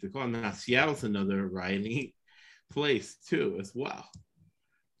refs make the call. Now, Seattle's another rioting place too, as well.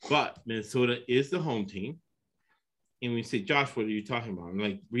 But Minnesota is the home team. And we say, Josh, what are you talking about? I'm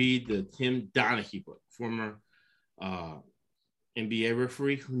like, read the Tim Donaghy book, former NBA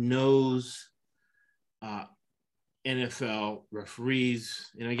referee who knows NFL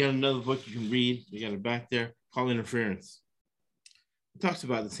referees. And I got another book you can read. We got it back there, called Interference. It talks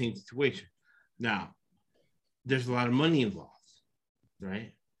about the same situation. Now, there's a lot of money involved,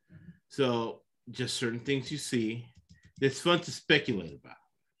 right? So just certain things you see, it's fun to speculate about.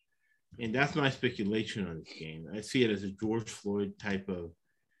 And that's my speculation on this game. I see it as a George Floyd type of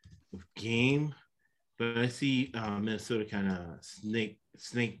game, but I see Minnesota kind of snake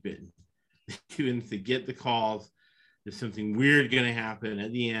bitten. Even to get the calls, there's something weird going to happen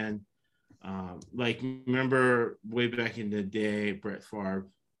at the end. Like, remember way back in the day, Brett Favre,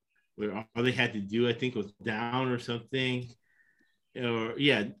 where all they had to do, I think, was down or something. Or,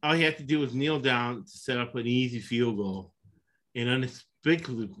 yeah, all he had to do was kneel down to set up an easy field goal. And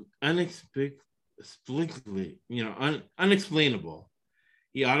unexplainable,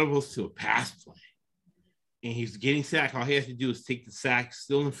 he audibles to a pass play. And he's getting sacked. All he has to do is take the sack,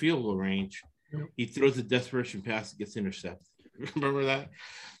 still in the field goal range. Yep. He throws a desperation pass, gets intercepted. Remember that?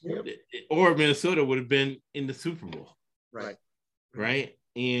 Yep. Or Minnesota would have been in the Super Bowl. Right?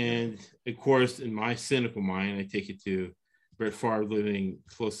 And, of course, in my cynical mind, I take it to Brett Favre living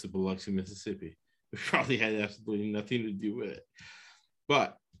close to Biloxi, Mississippi. It probably had absolutely nothing to do with it.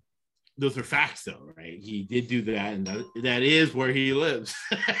 But those are facts, though, right? He did do that, and that is where he lives.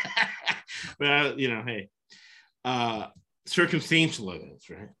 But hey, circumstantial evidence,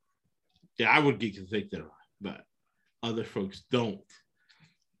 right? Yeah, I would get convicted on, but other folks don't.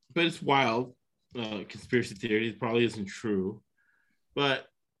 But it's wild. Conspiracy theory. It probably isn't true, but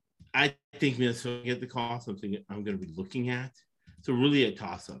I think Minnesota get the call. Something I'm going to be looking at. So really a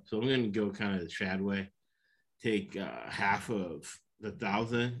toss-up. So I'm going to go kind of the Shad way. Take half of the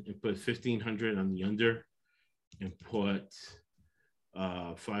 1,000 and put 1,500 on the under, and put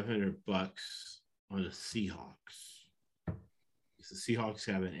 $500 on the Seahawks. Because the Seahawks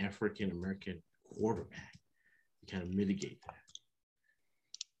have an African American quarterback to kind of mitigate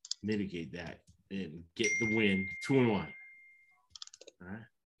that, and get the win 2-1. All right.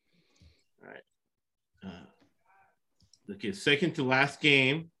 Okay, second to last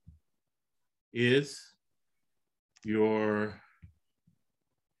game is your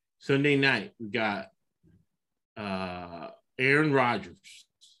Sunday night. We got Aaron Rodgers.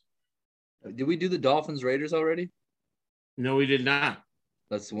 Did we do the Dolphins Raiders already? No, we did not.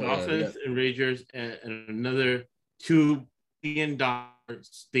 That's Dolphins and Raiders and another $2 billion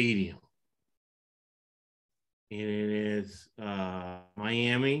stadium. And it is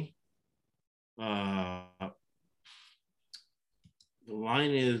Miami. The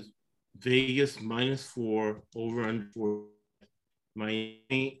line is Vegas -4, over under 4.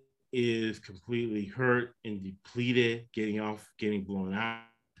 Miami is completely hurt and depleted, getting blown out.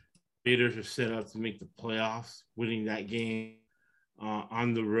 Raiders are set up to make the playoffs, winning that game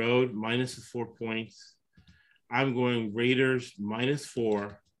on the road. -4 points. I'm going Raiders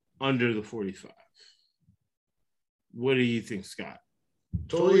 -4, under the 45. What do you think, Scott?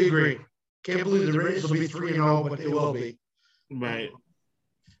 Totally agree. Can't believe the Raiders will be 3-0, but they will be. Right.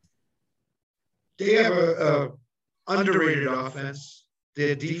 They have a underrated offense.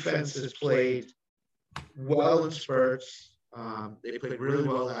 Their defense has played well in spurts. They played really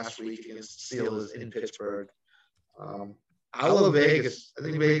well last week against the Steelers in Pittsburgh. I love Vegas. I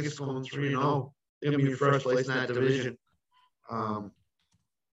think Vegas going 3-0. They're going to be first place in that division.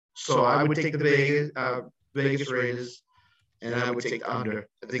 So I would take the Vegas Raiders, and I would take the under.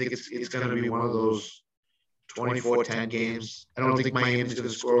 I think it's going to be one of those 24-10 games. I don't think Miami's going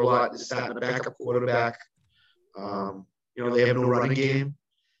to score a lot. They're starting a backup quarterback. They have no running game.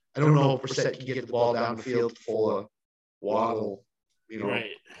 I don't know if Brissett can get the ball down the field for Waddle,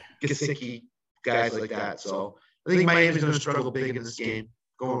 right. Gesicki, guys like that. So I think Miami's going to struggle big in this game,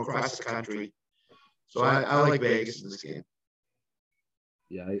 going across the country. So I like Vegas in this game.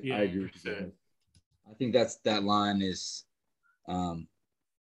 Yeah, I agree with you. I think that line is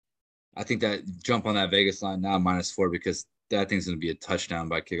I think that jump on that Vegas line now -4, because that thing's going to be a touchdown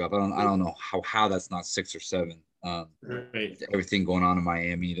by kickoff. I don't know how that's not 6 or 7. Right. Everything going on in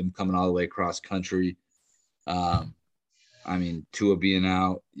Miami, them coming all the way across country. Tua being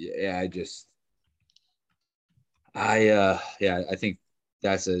out. Yeah, I think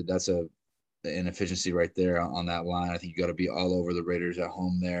that's an inefficiency right there on that line. I think you got to be all over the Raiders at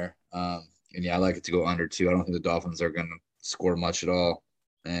home there. I like it to go under 2. I don't think the Dolphins are going to score much at all.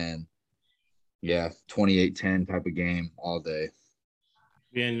 And 28-10 type of game all day.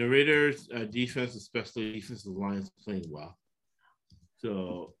 Yeah, and the Raiders' defense, especially defensive line, is playing well.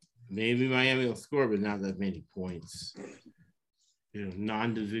 So maybe Miami will score, but not that many points.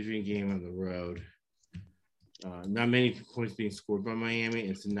 Non-division game on the road. Not many points being scored by Miami.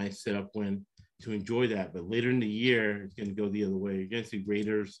 It's a nice setup win to enjoy that. But later in the year, it's going to go the other way. You're going to see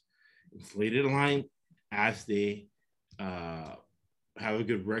Raiders inflated line as they have a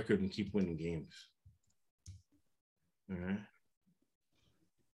good record and keep winning games. All right.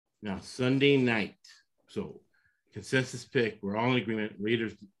 Now, Sunday night. So, consensus pick. We're all in agreement.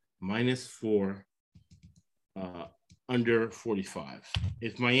 Raiders -4, under 45.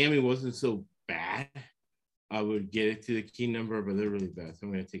 If Miami wasn't so bad, I would get it to the key number, but they're really bad. So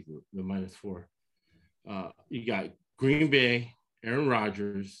I'm going to take the -4. You got Green Bay, Aaron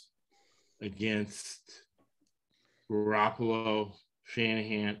Rodgers against Garoppolo,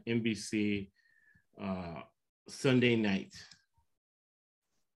 Shanahan, NBC, Sunday night.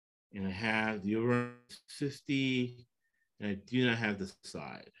 And I have the over 50, and I do not have the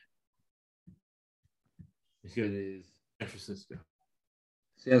side. It is San Francisco.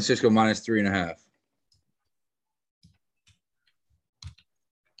 San Francisco -3.5.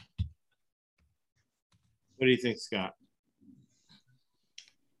 What do you think, Scott?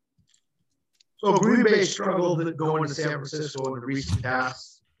 So Green Bay struggled going to San Francisco in the recent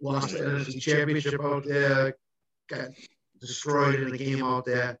past. Lost the NFC Championship out there. Got destroyed in the game out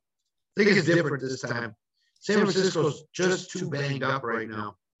there. I think it's different this time. San Francisco's just too banged up right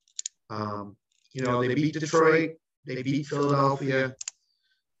now. They beat Detroit. They beat Philadelphia.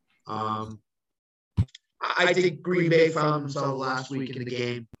 I think Green Bay found themselves last week in the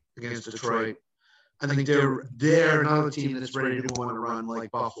game against Detroit. I think they're another team that's ready to go on a run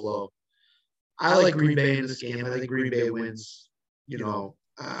like Buffalo. I like Green Bay in this game. I think Green Bay wins, in a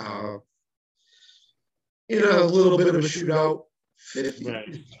little bit of a shootout. 50.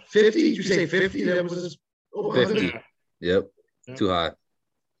 Right. 50? Did you say 50? That was 50. Yep. Too high.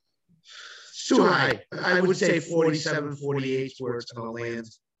 It's too high. I would say 47, 48 is where it's going to land.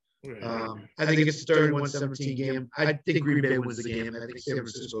 I think it's a 31-17 game. I think Green Bay wins the game. I think San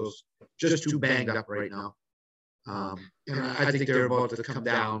Francisco's just too banged up right now. And I think they're about to come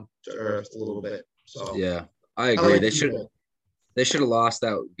down to earth a little bit. So yeah, I agree. They should have lost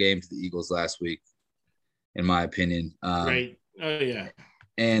that game to the Eagles last week, in my opinion. Right. Oh yeah.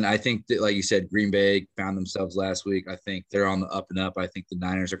 And I think that, like you said, Green Bay found themselves last week. I think they're on the up and up. I think the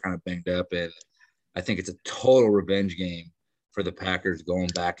Niners are kind of banged up, and I think it's a total revenge game for the Packers going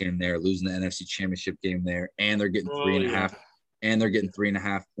back in there, losing the NFC Championship game there, and they're getting 3.5, and they're getting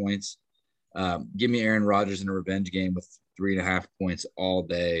 3.5 points. Give me Aaron Rodgers in a revenge game with 3.5 points all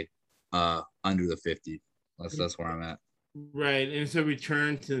day, under the 50. That's where I'm at. Right, and it's a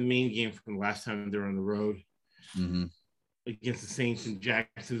return to the main game from last time they were on the road against the Saints in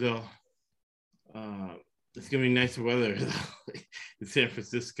Jacksonville. It's gonna be nicer weather in San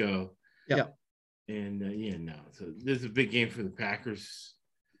Francisco. Yeah. And so this is a big game for the Packers.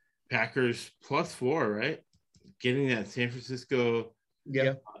 Packers +4, right? Getting that San Francisco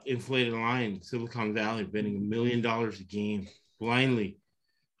inflated line, Silicon Valley, betting $1 million a game blindly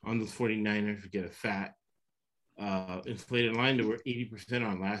on those 49ers to get a fat inflated line that we're 80%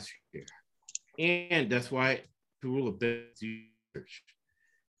 on last year. And that's why the rule of bets research.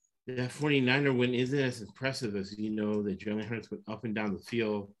 That 49er win isn't as impressive as that Jalen Hurts went up and down the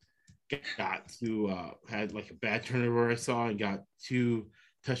field. Had like a bad turnover I saw and got 2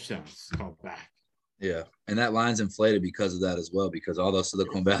 touchdowns called back. Yeah, and that line's inflated because of that as well, because all those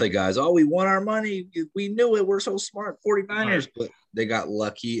Silicon Valley guys, we won our money. We knew it. We're so smart, 49ers. But they got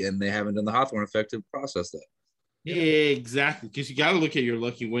lucky, and they haven't done the Hawthorne effect to process that. Yeah, exactly, because you got to look at your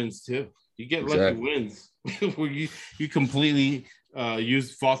lucky wins too. You get lucky wins where you completely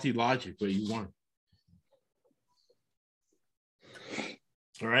use faulty logic, but you won.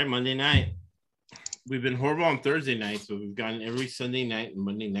 All right, Monday night. We've been horrible on Thursday nights, but we've gotten every Sunday night and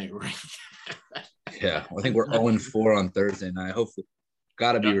Monday night right. Yeah, I think we're 0-4 on Thursday night. Hopefully,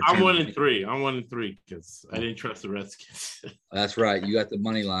 got to be. I'm 1-3. I'm 1-3 because I didn't trust the Redskins. That's right. You got the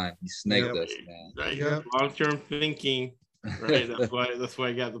money line. You snaked us, man. Right. Yeah. Long-term thinking. Right. That's why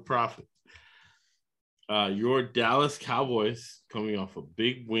I got the profit. Your Dallas Cowboys coming off a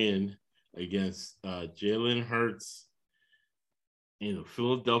big win against Jalen Hurts and the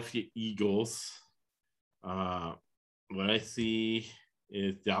Philadelphia Eagles. What I see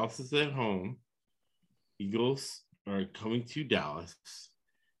is Dallas is at home. Eagles are coming to Dallas,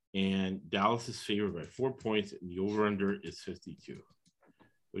 and Dallas is favored by 4 points, and the over-under is 52.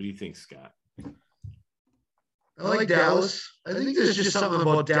 What do you think, Scott? I like Dallas. I think there's just something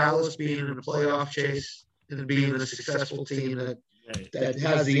about Dallas being in a playoff chase and being a successful team that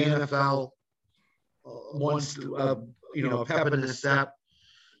has the NFL once pep in the step.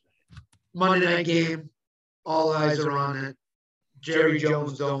 Monday night game, all eyes are on it. Jerry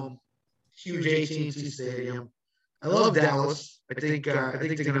Jones Dome, huge AT&T Stadium. I love Dallas. I think they're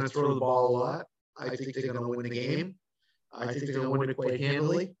going to throw the ball a lot. I think they're going to win the game. I think they're going to win it quite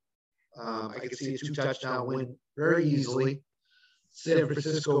handily. I can see a 2-touchdown win very easily. San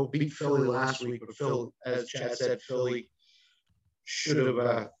Francisco beat Philly last week, but Phil, as Chad said, Philly should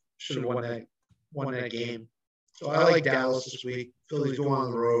have won that game. So I like Dallas this week. Philly's going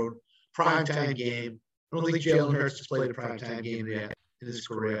on the road. Primetime game. I don't think Jalen Hurts has played a primetime game yet in his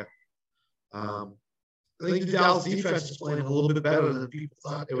career. I think the Dallas defense is playing a little bit better than people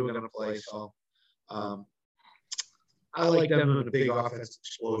thought they were going to play. So I like them in a big offensive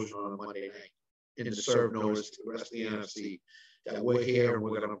explosion on a Monday night and to serve notice to the rest of the NFC that we're here and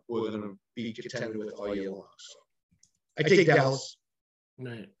we're gonna be contended with all year long. So I take Dallas.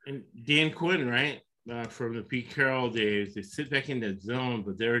 Right. And Dan Quinn, right? From the Pete Carroll days, they sit back in that zone,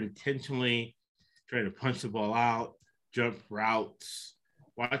 but they're intentionally trying to punch the ball out, jump routes,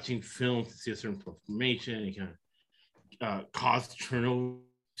 watching film to see a certain formation, and kind of cause turnovers.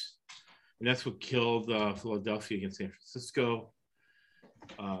 And that's what killed Philadelphia against San Francisco.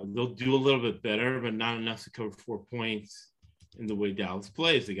 They'll do a little bit better, but not enough to cover 4 points in the way Dallas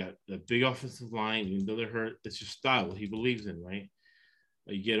plays. They got a big offensive line, even though they're hurt. It's your style, what he believes in, right?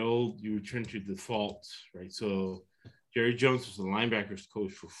 You get old, you return to default, right? So Jerry Jones was the linebackers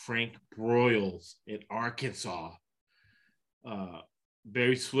coach for Frank Broyles in Arkansas.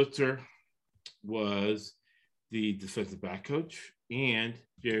 Barry Switzer was the defensive back coach, and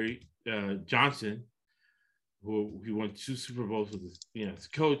Jerry Johnson, who he won 2 Super Bowls with his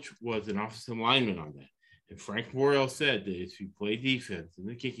coach, was an offensive lineman on that. And Frank Broyles said that if you play defense in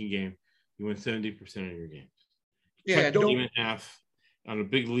the kicking game, you win 70% of your games. Yeah, don't even half on a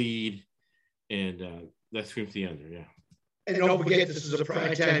big lead, and that screams the under. Yeah. And don't forget, this is a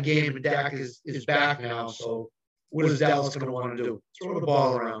primetime game, and Dak is back now. So what is Dallas going to want to do? Throw the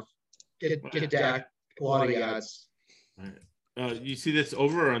ball around, get Dak a lot of yards. Right. You see this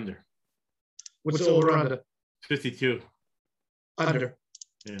over or under? What's over under? 52. Under.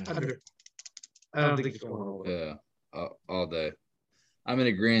 Yeah. Under. I don't think it's going over. Yeah, all day. I'm in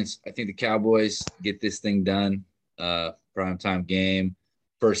agreement. I think the Cowboys get this thing done. Primetime game,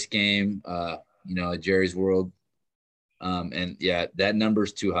 first game, at Jerry's World. And yeah, that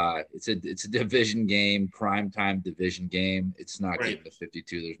number's too high. It's a division game, primetime division game. It's not getting to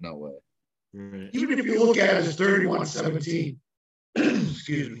 52. There's no way. Right. Even if you look at it as 31-17,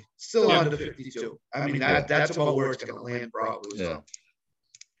 excuse me, still under 52. I mean, that's about where it's going to land probably. Yeah.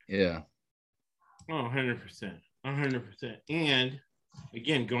 Yeah. Oh, 100%. 100%. And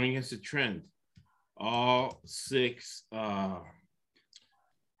again, going against the trend, all 6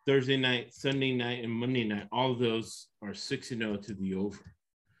 Thursday night, Sunday night, and Monday night, all of those are 6-0 to the over.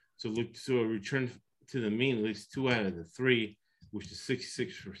 So a return to the mean, at least 2 out of the 3, which is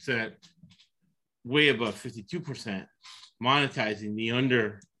 66%, way above 52%, monetizing the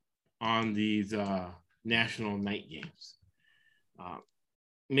under on these national night games.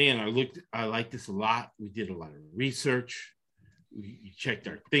 I like this a lot. We did a lot of research. We checked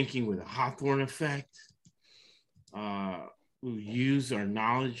our thinking with a Hawthorne effect. We use our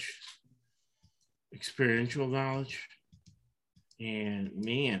knowledge, experiential knowledge. And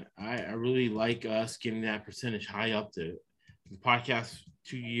man, I really like us getting that percentage high up to the podcast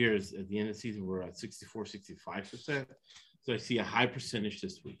 2 years at the end of the season. We're at 64, 65%. So I see a high percentage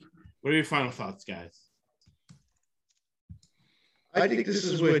this week. What are your final thoughts, guys? I think this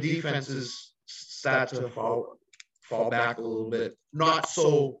is where defenses start to fall back a little bit. Not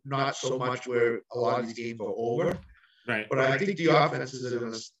so much where a lot of these games are over. Right. But I think the offenses are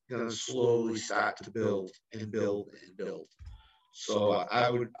going to slowly start to build and build and build. So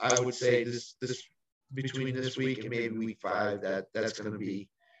I would say this between this week and maybe week 5, that's going to be,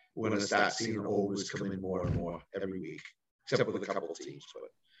 we're going to start seeing overs come in more and more every week, except with a couple of teams.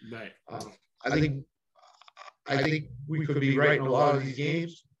 But right. I think we could be right in a lot of these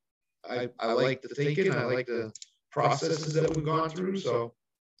games. I like the thinking. I like the processes that we've gone through. So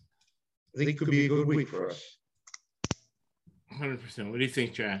I think it could be a good week for us. 100%. What do you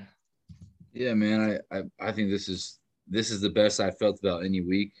think, Chad? Yeah, man, I think this is the best I felt about any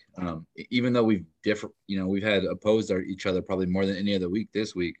week. Even though we've had opposed each other probably more than any other week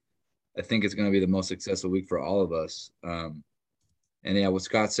this week. I think it's going to be the most successful week for all of us. And yeah, what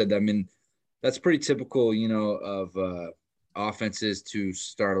Scott said, I mean, that's pretty typical, of offenses to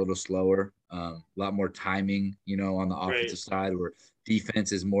start a little slower, a lot more timing, on the offensive side, where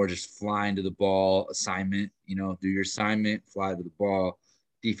defense is more just flying to the ball, assignment, do your assignment, fly to the ball.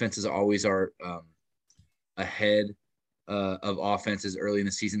 Defenses always are ahead of offenses early in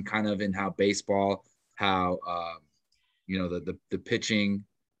the season, kind of in how baseball, the pitching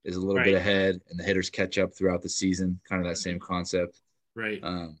is a little bit ahead and the hitters catch up throughout the season, kind of that same concept. Right.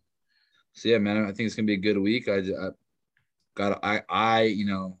 So yeah, man, I think it's gonna be a good week. I got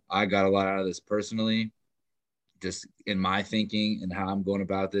a lot out of this personally, just in my thinking and how I'm going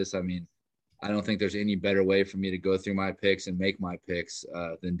about this. I mean, I don't think there's any better way for me to go through my picks and make my picks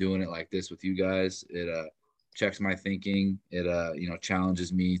than doing it like this with you guys. It checks my thinking. It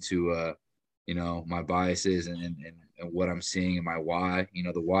challenges me to my biases and what I'm seeing and my why.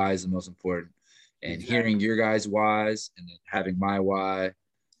 The why is the most important. And hearing your guys' whys and then having my why.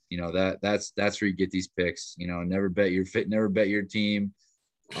 That's where you get these picks. Never bet your team.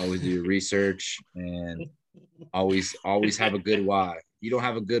 Always do your research and always have a good why. You don't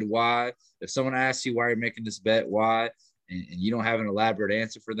have a good why. If someone asks you why you're making this bet, why, and you don't have an elaborate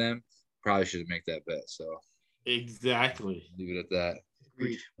answer for them, probably shouldn't make that bet. So exactly. Leave it at that.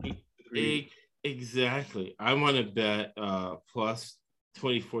 Agreed. Exactly. I want to bet plus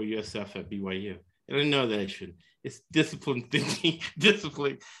 24 USF at BYU. And I know that I shouldn't. It's discipline thinking,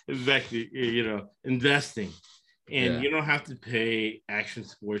 discipline, exactly, investing. And you don't have to pay Action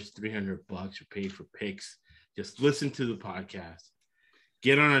Sports $300 or pay for picks. Just listen to the podcast.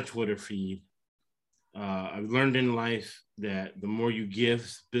 Get on our Twitter feed. I've learned in life that the more you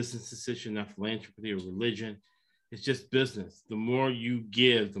give, business decision, not philanthropy or religion, It's just business. The more you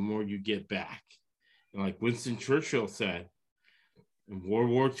give, the more you get back. And like Winston Churchill said in World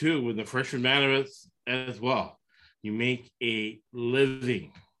War II, with the freshman matter as well, you make a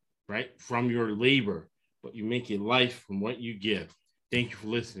living, right, from your labor, but you make a life from what you give. Thank you for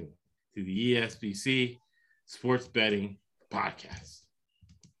listening to the ESBC Sports Betting Podcast.